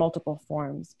takes multiple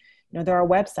forms. There are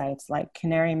websites like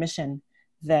Canary Mission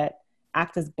that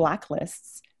act as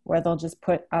blacklists, where they'll just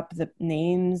put up the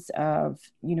names of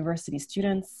university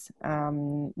students,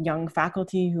 young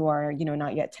faculty who are,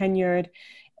 not yet tenured,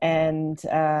 and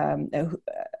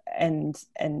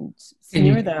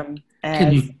smear them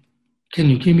as. Can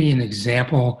you give me an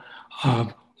example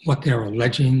of what they're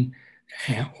alleging,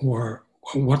 or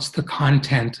what's the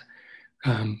content?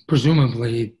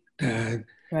 Presumably,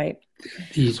 right.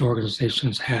 These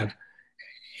organizations are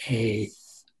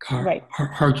right.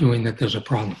 arguing that there's a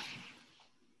problem.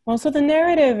 Well, so the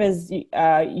narrative is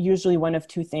usually one of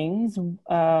two things.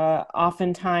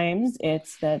 Oftentimes,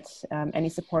 it's that any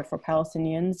support for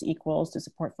Palestinians equals to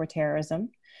support for terrorism.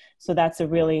 So that's a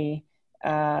really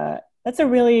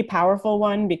powerful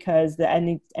one, because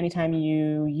anytime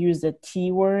you use the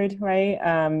T word, right,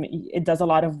 it does a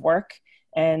lot of work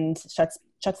and shuts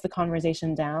the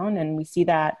conversation down. And we see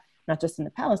that not just in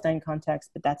the Palestine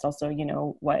context, but that's also,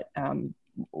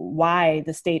 why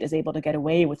the state is able to get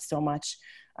away with so much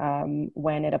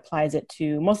when it applies it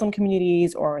to Muslim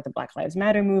communities or the Black Lives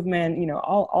Matter movement,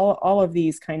 all of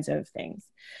these kinds of things.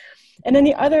 And then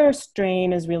the other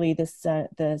strain is really this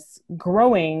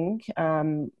growing,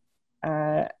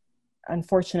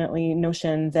 unfortunately,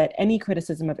 notion that any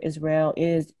criticism of Israel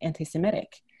is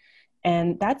anti-Semitic.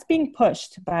 And that's being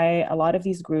pushed by a lot of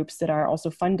these groups that are also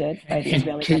funded by the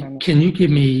Israeli government. Can you give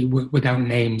me, without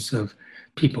names of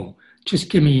people,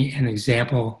 just give me an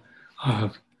example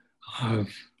of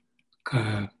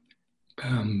uh,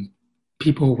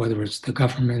 people, whether it's the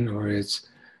government or it's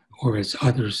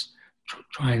others,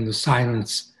 trying to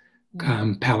silence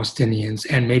Palestinians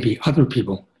and maybe other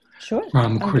people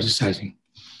from criticizing?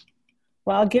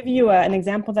 Well, I'll give you an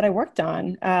example that I worked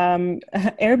on.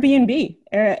 Airbnb.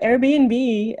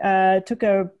 Airbnb took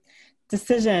a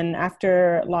decision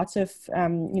after lots of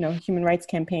human rights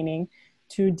campaigning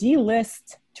to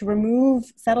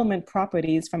remove settlement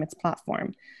properties from its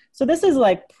platform. So this is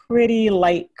like pretty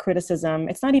light criticism.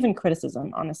 It's not even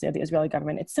criticism, honestly, of the Israeli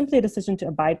government. It's simply a decision to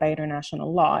abide by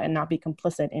international law and not be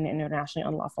complicit in internationally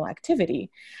unlawful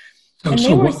activity.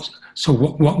 So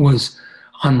what was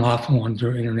unlawful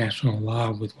under international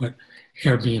law with what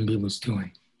Airbnb was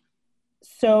doing?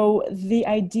 So the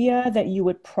idea that you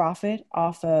would profit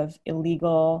off of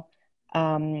illegal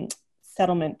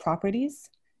settlement properties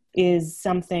is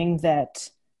something that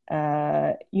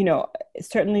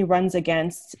certainly runs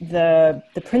against the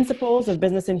principles of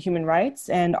business and human rights,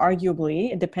 and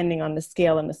arguably, depending on the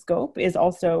scale and the scope, is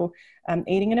also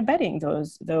aiding and abetting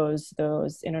those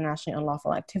internationally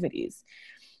unlawful activities.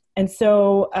 And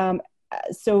so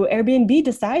Airbnb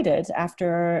decided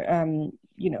after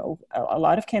a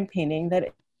lot of campaigning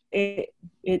that it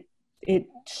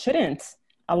shouldn't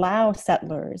allow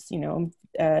settlers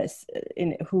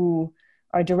who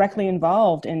are directly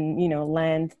involved in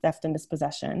land theft and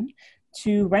dispossession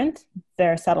to rent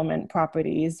their settlement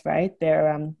properties, right?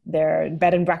 Their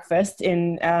bed and breakfast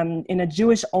in a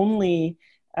Jewish only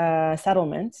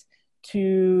settlement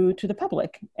to the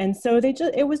public. And so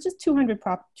it was just 200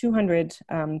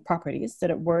 properties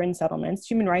that were in settlements.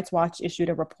 Human Rights Watch issued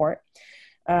a report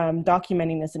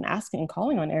documenting this and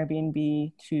calling on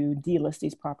Airbnb to delist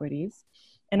these properties.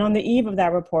 And on the eve of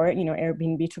that report,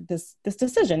 Airbnb took this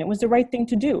decision. It was the right thing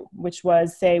to do, which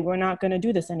was say, we're not going to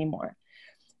do this anymore.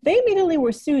 They immediately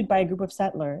were sued by a group of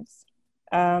settlers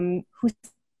who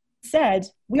said,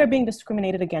 we are being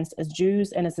discriminated against as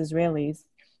Jews and as Israelis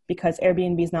because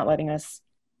Airbnb is not letting us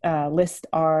list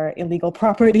our illegal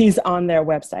properties on their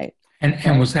website.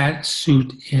 And was that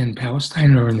suit in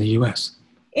Palestine or in the U.S.?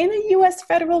 In a U.S.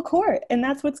 federal court. And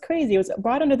that's what's crazy. It was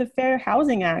brought under the Fair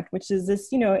Housing Act, which is this,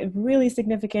 really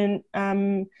significant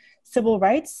civil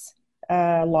rights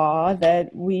law that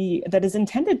is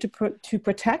intended to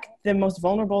protect the most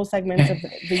vulnerable segments of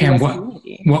the U.S.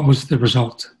 community. What was the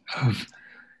result of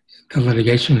the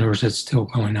litigation, or is it still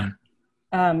going on?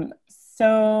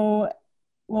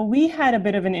 We had a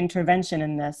bit of an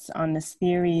intervention on this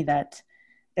theory that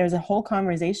there's a whole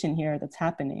conversation here that's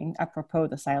happening apropos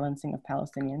the silencing of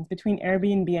Palestinians between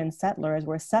Airbnb and settlers,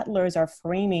 where settlers are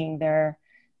framing their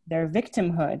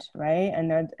victimhood, right? And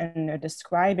they're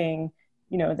describing,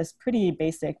 this pretty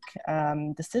basic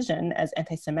decision as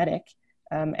anti-Semitic,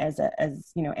 as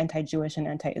anti-Jewish and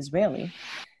anti-Israeli.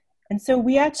 And so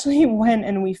we actually went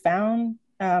and we found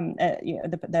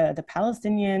the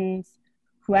Palestinians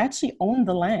who actually owned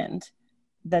the land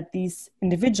that these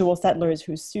individual settlers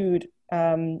who sued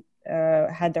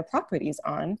had their properties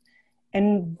on,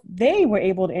 and they were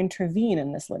able to intervene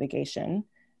in this litigation.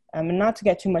 And not to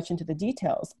get too much into the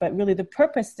details, but really the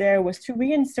purpose there was to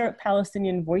reinsert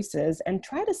Palestinian voices and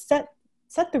try to set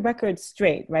the record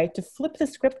straight, right? To flip the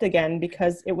script again,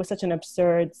 because it was such an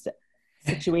absurd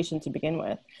situation to begin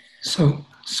with. So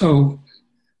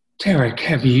Tarek,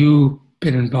 have you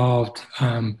been involved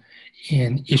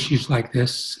in issues like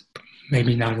this?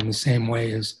 Maybe not in the same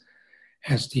way as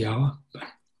Diala?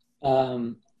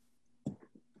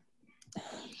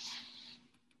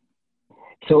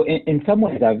 So in some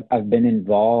ways, I've been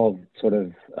involved sort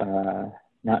of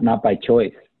not by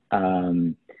choice.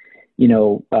 I'm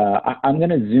going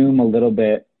to zoom a little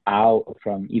bit out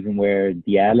from even where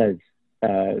Diala's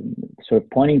sort of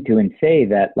pointing to and say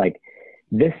that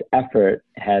this effort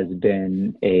has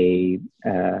been a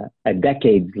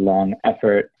decades-long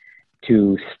effort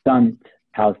to stunt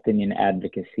Palestinian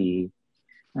advocacy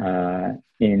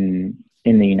in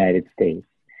the United States.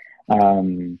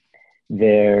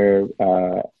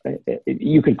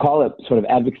 You could call it sort of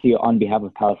advocacy on behalf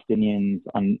of Palestinians,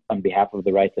 on behalf of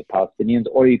the rights of Palestinians,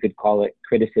 or you could call it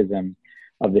criticism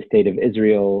of the state of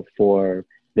Israel for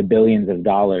the billions of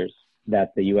dollars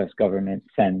that the US government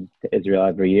sends to Israel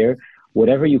every year.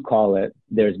 Whatever you call it,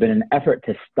 there's been an effort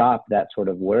to stop that sort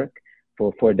of work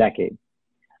for decades.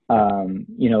 And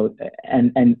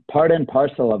part and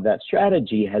parcel of that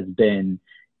strategy has been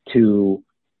to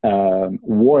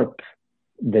warp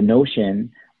the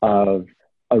notion of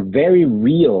a very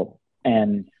real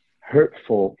and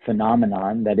hurtful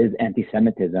phenomenon that is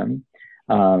anti-Semitism,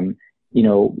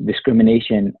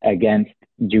 discrimination against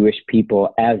Jewish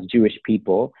people as Jewish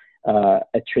people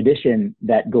a tradition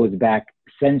that goes back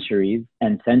centuries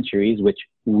and centuries, which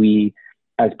we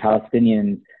as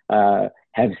Palestinians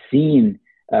have seen,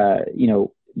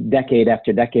 decade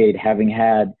after decade, having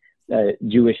had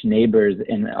Jewish neighbors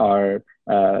in our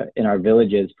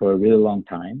villages for a really long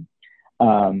time.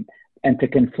 And to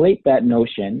conflate that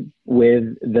notion with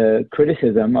the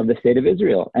criticism of the state of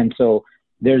Israel. And so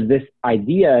there's this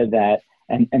idea that,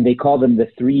 and they call them the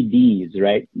 3 Ds,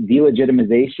 right?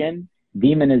 Delegitimization,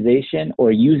 demonization,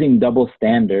 or using double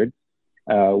standards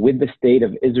with the state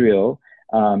of Israel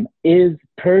is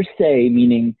per se,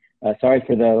 meaning, sorry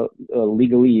for the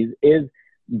legalese, is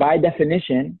by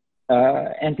definition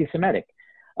anti-Semitic.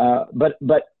 But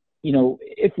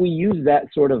if we use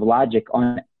that sort of logic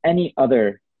on any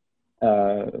other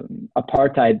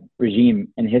apartheid regime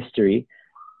in history,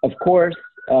 of course,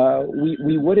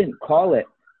 we wouldn't call it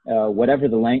whatever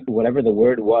the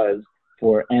word was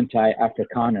for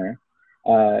anti-Afrikaner,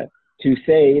 to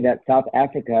say that South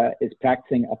Africa is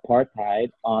practicing apartheid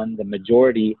on the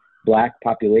majority Black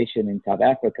population in South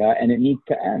Africa, and it needs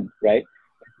to end, right?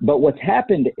 But what's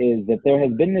happened is that there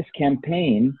has been this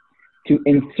campaign to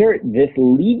insert this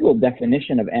legal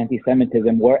definition of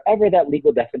anti-Semitism wherever that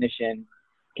legal definition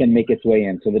can make its way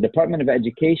in. So the Department of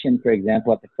Education, for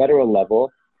example, at the federal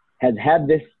level, has had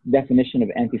this definition of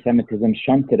anti-Semitism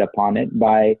shunted upon it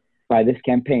by this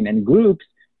campaign. And groups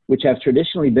which have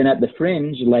traditionally been at the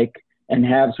fringe, and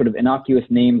have sort of innocuous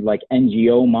names like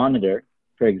NGO Monitor,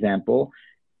 for example,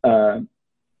 are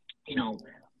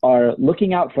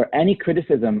looking out for any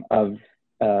criticism of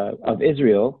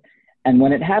Israel. And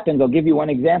when it happens, I'll give you one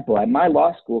example. At my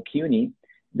law school, CUNY,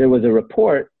 there was a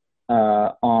report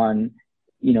on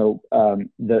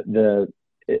the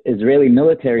Israeli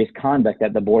military's conduct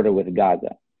at the border with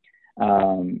Gaza.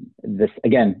 This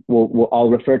again, I'll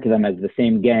refer to them as the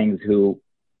same gangs who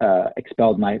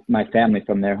expelled my family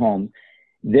from their homes.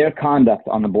 Their conduct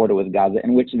on the border with Gaza,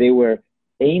 in which they were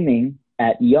aiming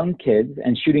at young kids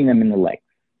and shooting them in the legs.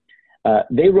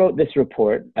 They wrote this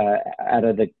report out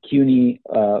of the CUNY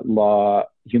Law,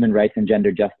 Human Rights and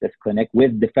Gender Justice Clinic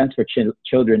with Defense for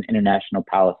Children International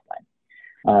Palestine.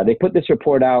 They put this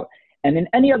report out, and in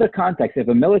any other context, if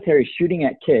a military is shooting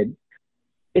at kids,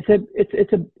 it's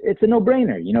a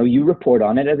no-brainer. You report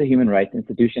on it as a human rights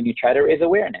institution. You try to raise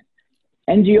awareness.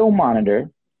 NGO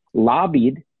Monitor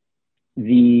lobbied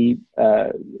the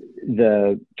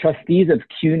trustees of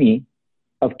CUNY,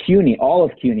 all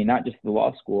of CUNY, not just the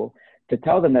law school, to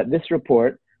tell them that this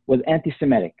report was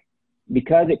anti-Semitic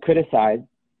because it criticized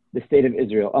the state of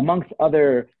Israel, amongst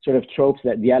other sort of tropes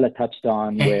that Diala touched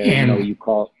on, where you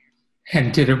call.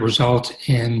 And did it result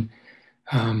in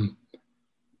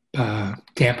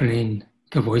dampening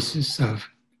the voices of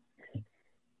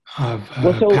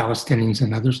Palestinians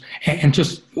and others? And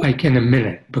just like in a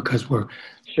minute, because we're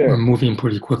moving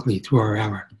pretty quickly through our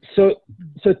hour. So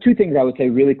 2 things I would say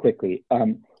really quickly.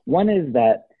 One is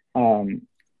that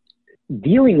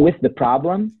dealing with the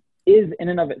problem is in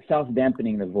and of itself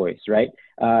dampening the voice, right?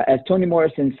 As Toni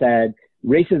Morrison said,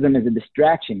 racism is a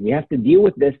distraction. We have to deal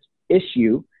with this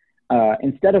issue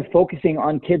instead of focusing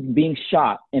on kids being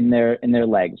shot in their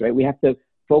legs, right? We have to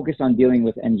focus on dealing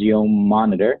with NGO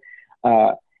Monitor.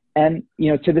 And,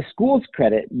 to the school's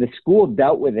credit, the school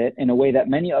dealt with it in a way that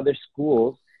many other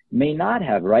schools may not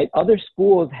have, right? Other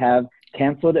schools have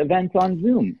canceled events on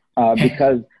Zoom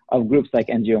because of groups like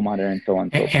NGO Monitor and so on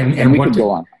and so forth. And we could go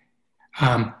on.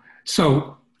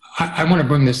 So I want to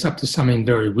bring this up to something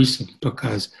very recent,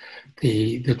 because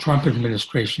the Trump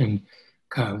administration,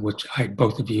 which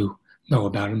both of you know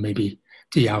about, and maybe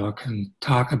Diala can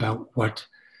talk about what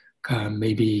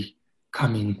may be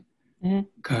coming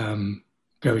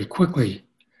very quickly,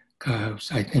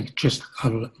 because I think just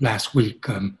last week,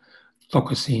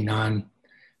 focusing on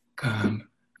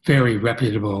very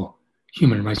reputable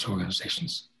human rights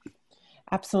organizations.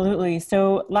 Absolutely.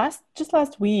 So last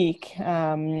week,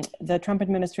 the Trump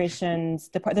administration's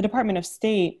the Department of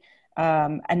State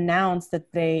announced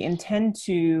that they intend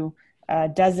to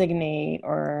designate,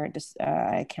 or just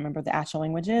I can't remember the actual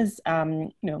languages,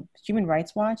 Human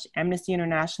Rights Watch, Amnesty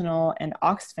International, and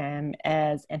Oxfam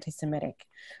as anti-Semitic,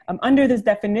 under this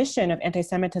definition of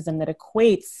anti-Semitism that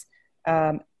equates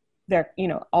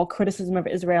all criticism of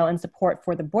Israel and support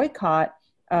for the boycott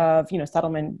of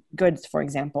settlement goods, for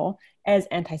example, as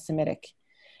anti-Semitic.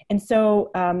 And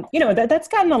so that's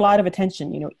gotten a lot of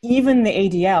attention. Even the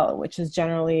ADL, which is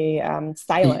generally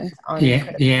silent on the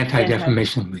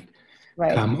Anti-Defamation League.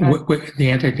 Right. The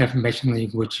Anti-Defamation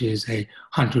League, which is a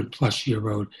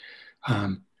 100-plus-year-old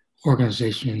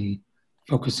organization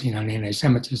focusing on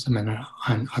anti-Semitism and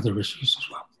on other issues as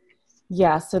well.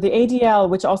 Yeah, so the ADL,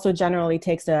 which also generally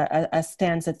takes a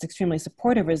stance that's extremely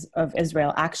supportive of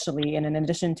Israel, actually, and in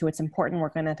addition to its important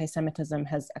work on anti-Semitism,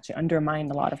 has actually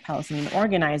undermined a lot of Palestinian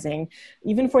organizing.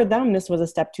 Even for them, this was a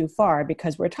step too far,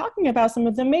 because we're talking about some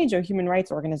of the major human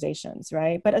rights organizations,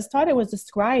 right? But as Tarek was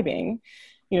describing,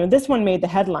 this one made the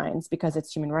headlines because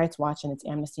it's Human Rights Watch and it's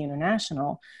Amnesty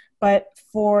International. But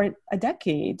for a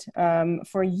decade,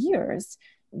 for years,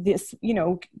 this,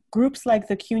 groups like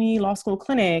the CUNY Law School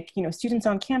Clinic, students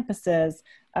on campuses,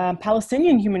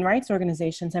 Palestinian human rights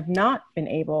organizations have not been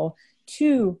able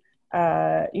to,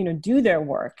 do their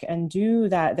work and do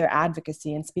their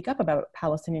advocacy and speak up about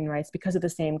Palestinian rights because of the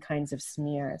same kinds of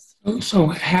smears. So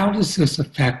how does this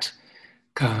affect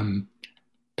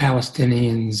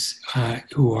Palestinians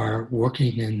who are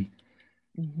working and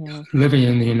living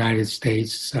in the United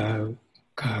States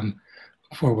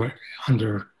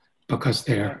because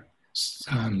they're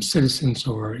citizens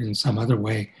or in some other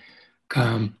way?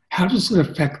 How does it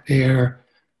affect their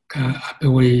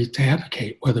ability to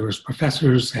advocate, whether as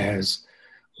professors, as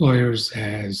lawyers,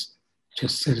 as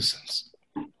just citizens?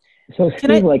 So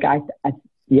Steve,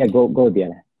 yeah, go,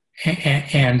 Diala.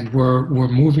 And we're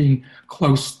moving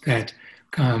close that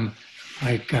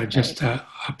just a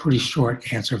pretty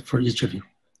short answer for each of you.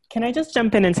 Can I just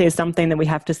jump in and say something that we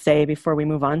have to say before we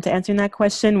move on to answering that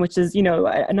question, which is,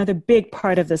 another big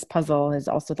part of this puzzle is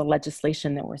also the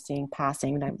legislation that we're seeing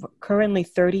passing. Currently,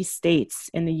 30 states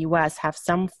in the U.S. have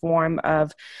some form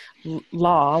of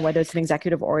law, whether it's an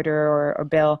executive order or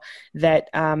bill, that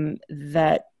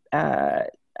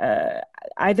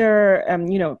either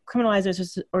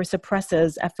criminalizes or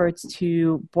suppresses efforts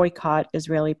to boycott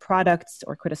Israeli products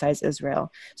or criticize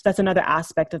Israel. So that's another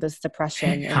aspect of the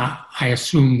suppression. I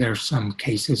assume there's some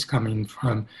cases coming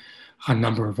from a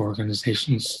number of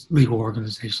organizations, legal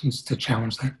organizations, to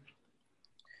challenge that.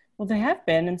 Well, there have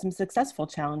been, and some successful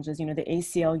challenges. The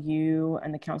ACLU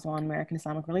and the Council on American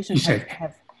Islamic Relations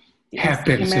have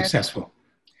been successful.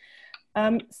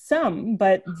 Some,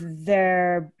 but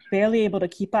they're barely able to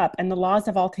keep up, and the laws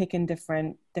have all taken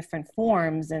different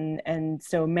forms, and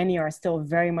so many are still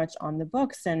very much on the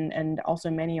books, and also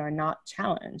many are not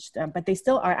challenged, but they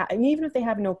still are. And even if they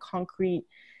have no concrete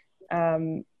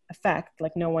effect,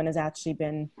 like no one has actually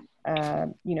been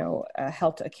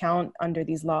held to account under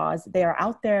these laws, they are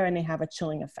out there and they have a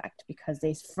chilling effect because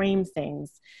they frame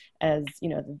things as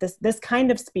this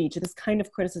kind of speech, this kind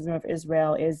of criticism of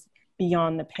Israel is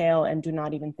beyond the pale and do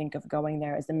not even think of going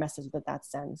there, is the message that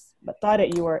sends. But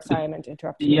Tarek, you were, sorry, I meant to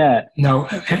interrupt you. Yeah, no,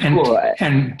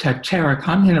 and Tarek,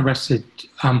 I'm interested,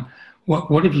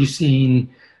 what have you seen,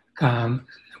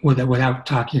 without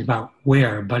talking about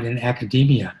where, but in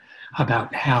academia,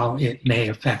 about how it may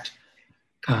affect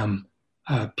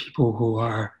people who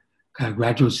are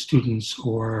graduate students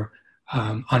or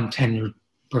untenured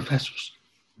professors?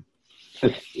 So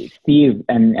Steve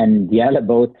and Diala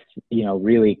both,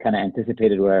 really kind of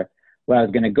anticipated where I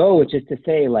was going to go, which is to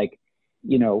say,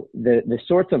 the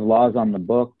sorts of laws on the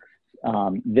books,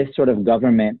 this sort of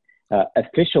government,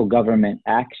 official government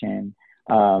action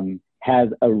has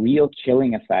a real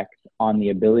chilling effect on the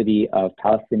ability of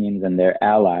Palestinians and their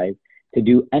allies to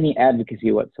do any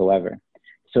advocacy whatsoever.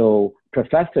 So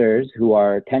professors who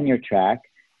are tenure track,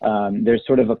 there's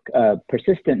sort of a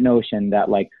persistent notion that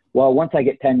once I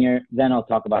get tenure, then I'll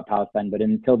talk about Palestine. But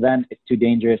until then, it's too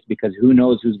dangerous because who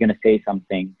knows who's going to say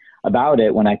something about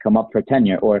it when I come up for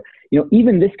tenure. Or,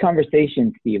 even this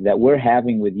conversation, Steve, that we're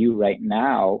having with you right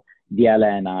now,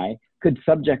 Diala and I, could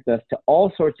subject us to all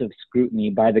sorts of scrutiny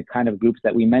by the kind of groups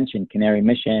that we mentioned, Canary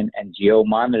Mission, NGO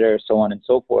Monitor, so on and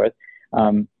so forth,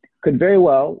 could very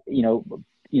well,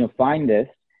 find this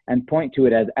and point to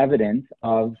it as evidence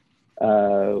of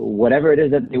whatever it is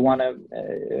that they want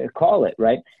to call it,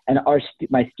 right? And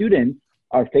my students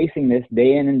are facing this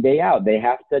day in and day out. They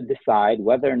have to decide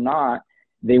whether or not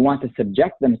they want to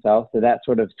subject themselves to that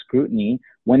sort of scrutiny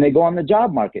when they go on the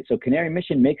job market. So Canary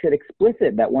Mission makes it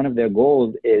explicit that one of their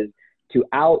goals is to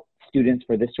out students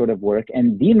for this sort of work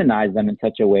and demonize them in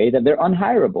such a way that they're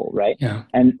unhireable, right? Yeah.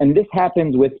 And this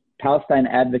happens with Palestine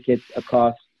advocates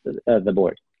across the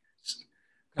board.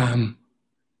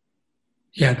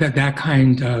 That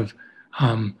kind of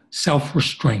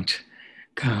self-restraint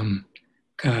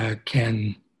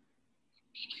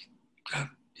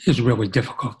is really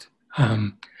difficult.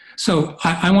 So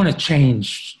I want to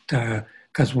change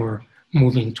because we're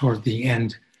moving toward the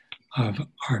end of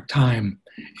our time.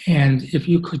 And if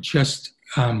you could just,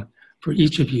 for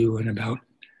each of you in about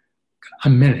a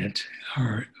minute,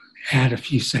 or add a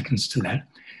few seconds to that,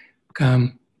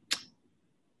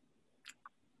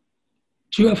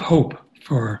 do you have hope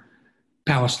for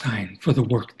Palestine, for the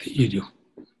work that you do?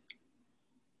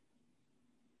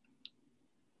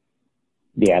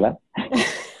 Diala?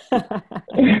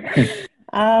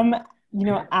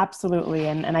 Absolutely.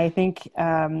 And I think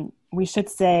we should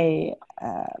say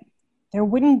there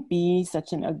wouldn't be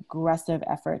such an aggressive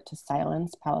effort to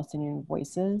silence Palestinian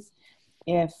voices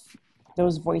if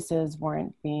those voices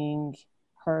weren't being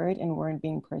heard and weren't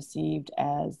being perceived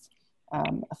as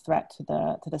a threat to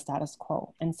the status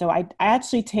quo. And so I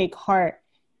actually take heart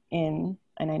in,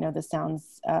 and I know this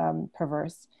sounds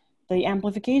perverse, the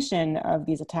amplification of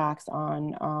these attacks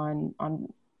on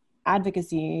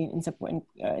advocacy in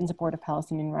support of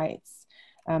Palestinian rights.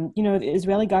 The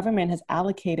Israeli government has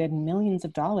allocated millions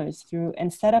of dollars through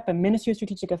and set up a Ministry of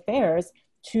Strategic Affairs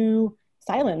to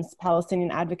silence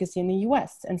Palestinian advocacy in the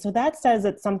U.S. And so that says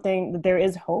that there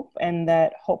is hope, and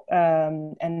that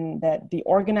the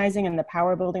organizing and the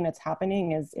power building that's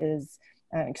happening is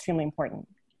extremely important.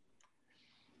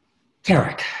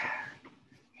 Tarek,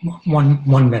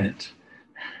 one minute.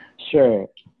 Sure.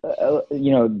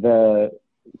 The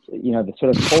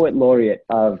sort of poet laureate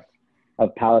of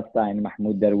Palestine,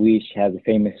 Mahmoud Darwish, has a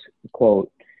famous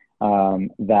quote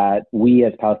that we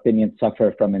as Palestinians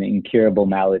suffer from an incurable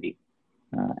malady,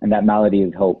 and that malady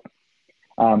is hope.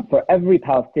 For every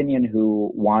Palestinian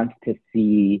who wants to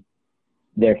see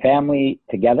their family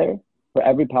together, for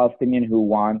every Palestinian who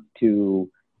wants to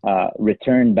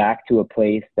return back to a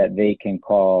place that they can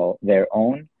call their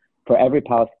own, for every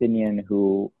Palestinian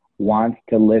who wants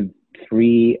to live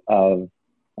free of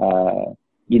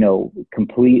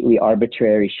completely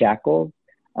arbitrary shackles,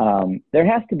 there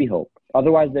has to be hope.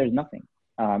 Otherwise, there's nothing.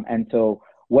 And so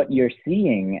what you're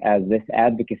seeing as this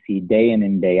advocacy day in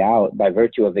and day out, by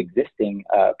virtue of existing,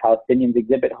 Palestinians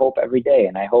exhibit hope every day.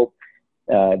 And I hope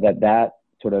that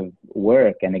sort of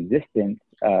work and existence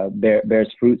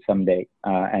bears fruit someday.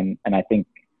 And I think,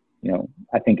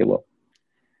 it will.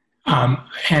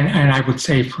 And I would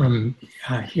say from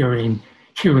hearing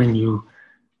you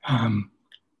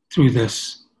through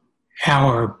this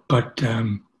hour, but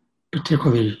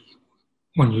particularly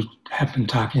when you have been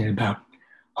talking about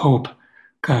hope,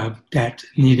 that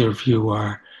neither of you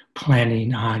are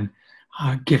planning on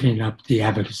giving up the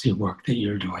advocacy work that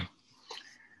you're doing.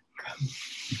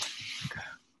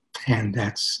 And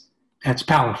that's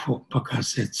powerful,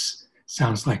 because it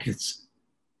sounds like it's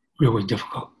really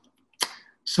difficult.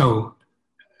 So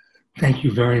thank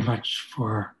you very much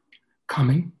for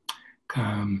coming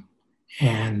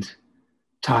and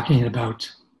talking about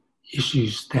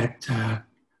issues that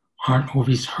aren't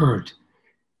always heard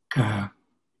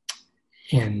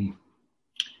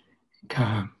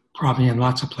probably in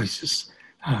lots of places,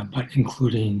 but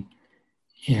including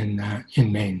in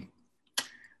Maine.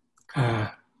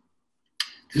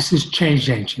 This is Change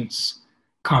Agents,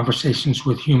 Conversations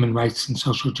with Human Rights and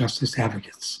Social Justice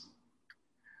Advocates.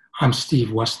 I'm Steve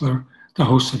Wessler, the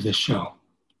host of this show.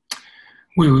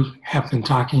 We have been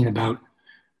talking about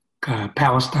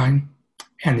Palestine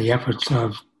and the efforts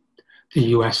of the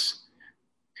U.S.,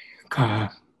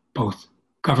 both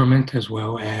government as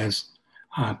well as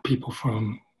people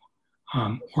from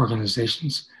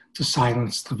organizations, to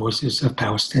silence the voices of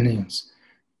Palestinians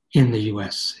in the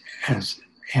U.S.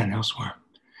 and elsewhere.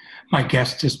 My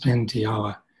guest has been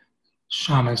Diala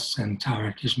Shamas and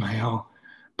Tarek Ismail,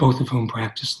 both of whom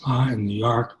practice law in New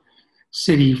York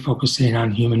City, focusing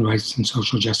on human rights and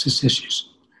social justice issues.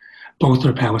 Both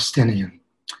are Palestinian.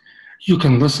 You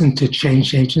can listen to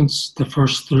Change Agents the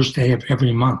first Thursday of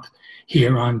every month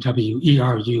here on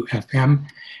WERU-FM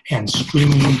and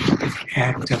streaming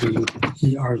at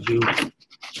WERU.org.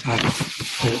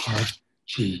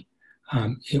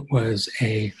 It was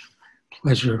a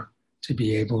pleasure to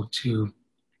be able to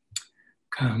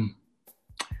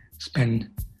spend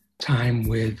time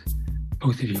with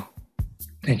both of you.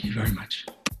 Thank you very much.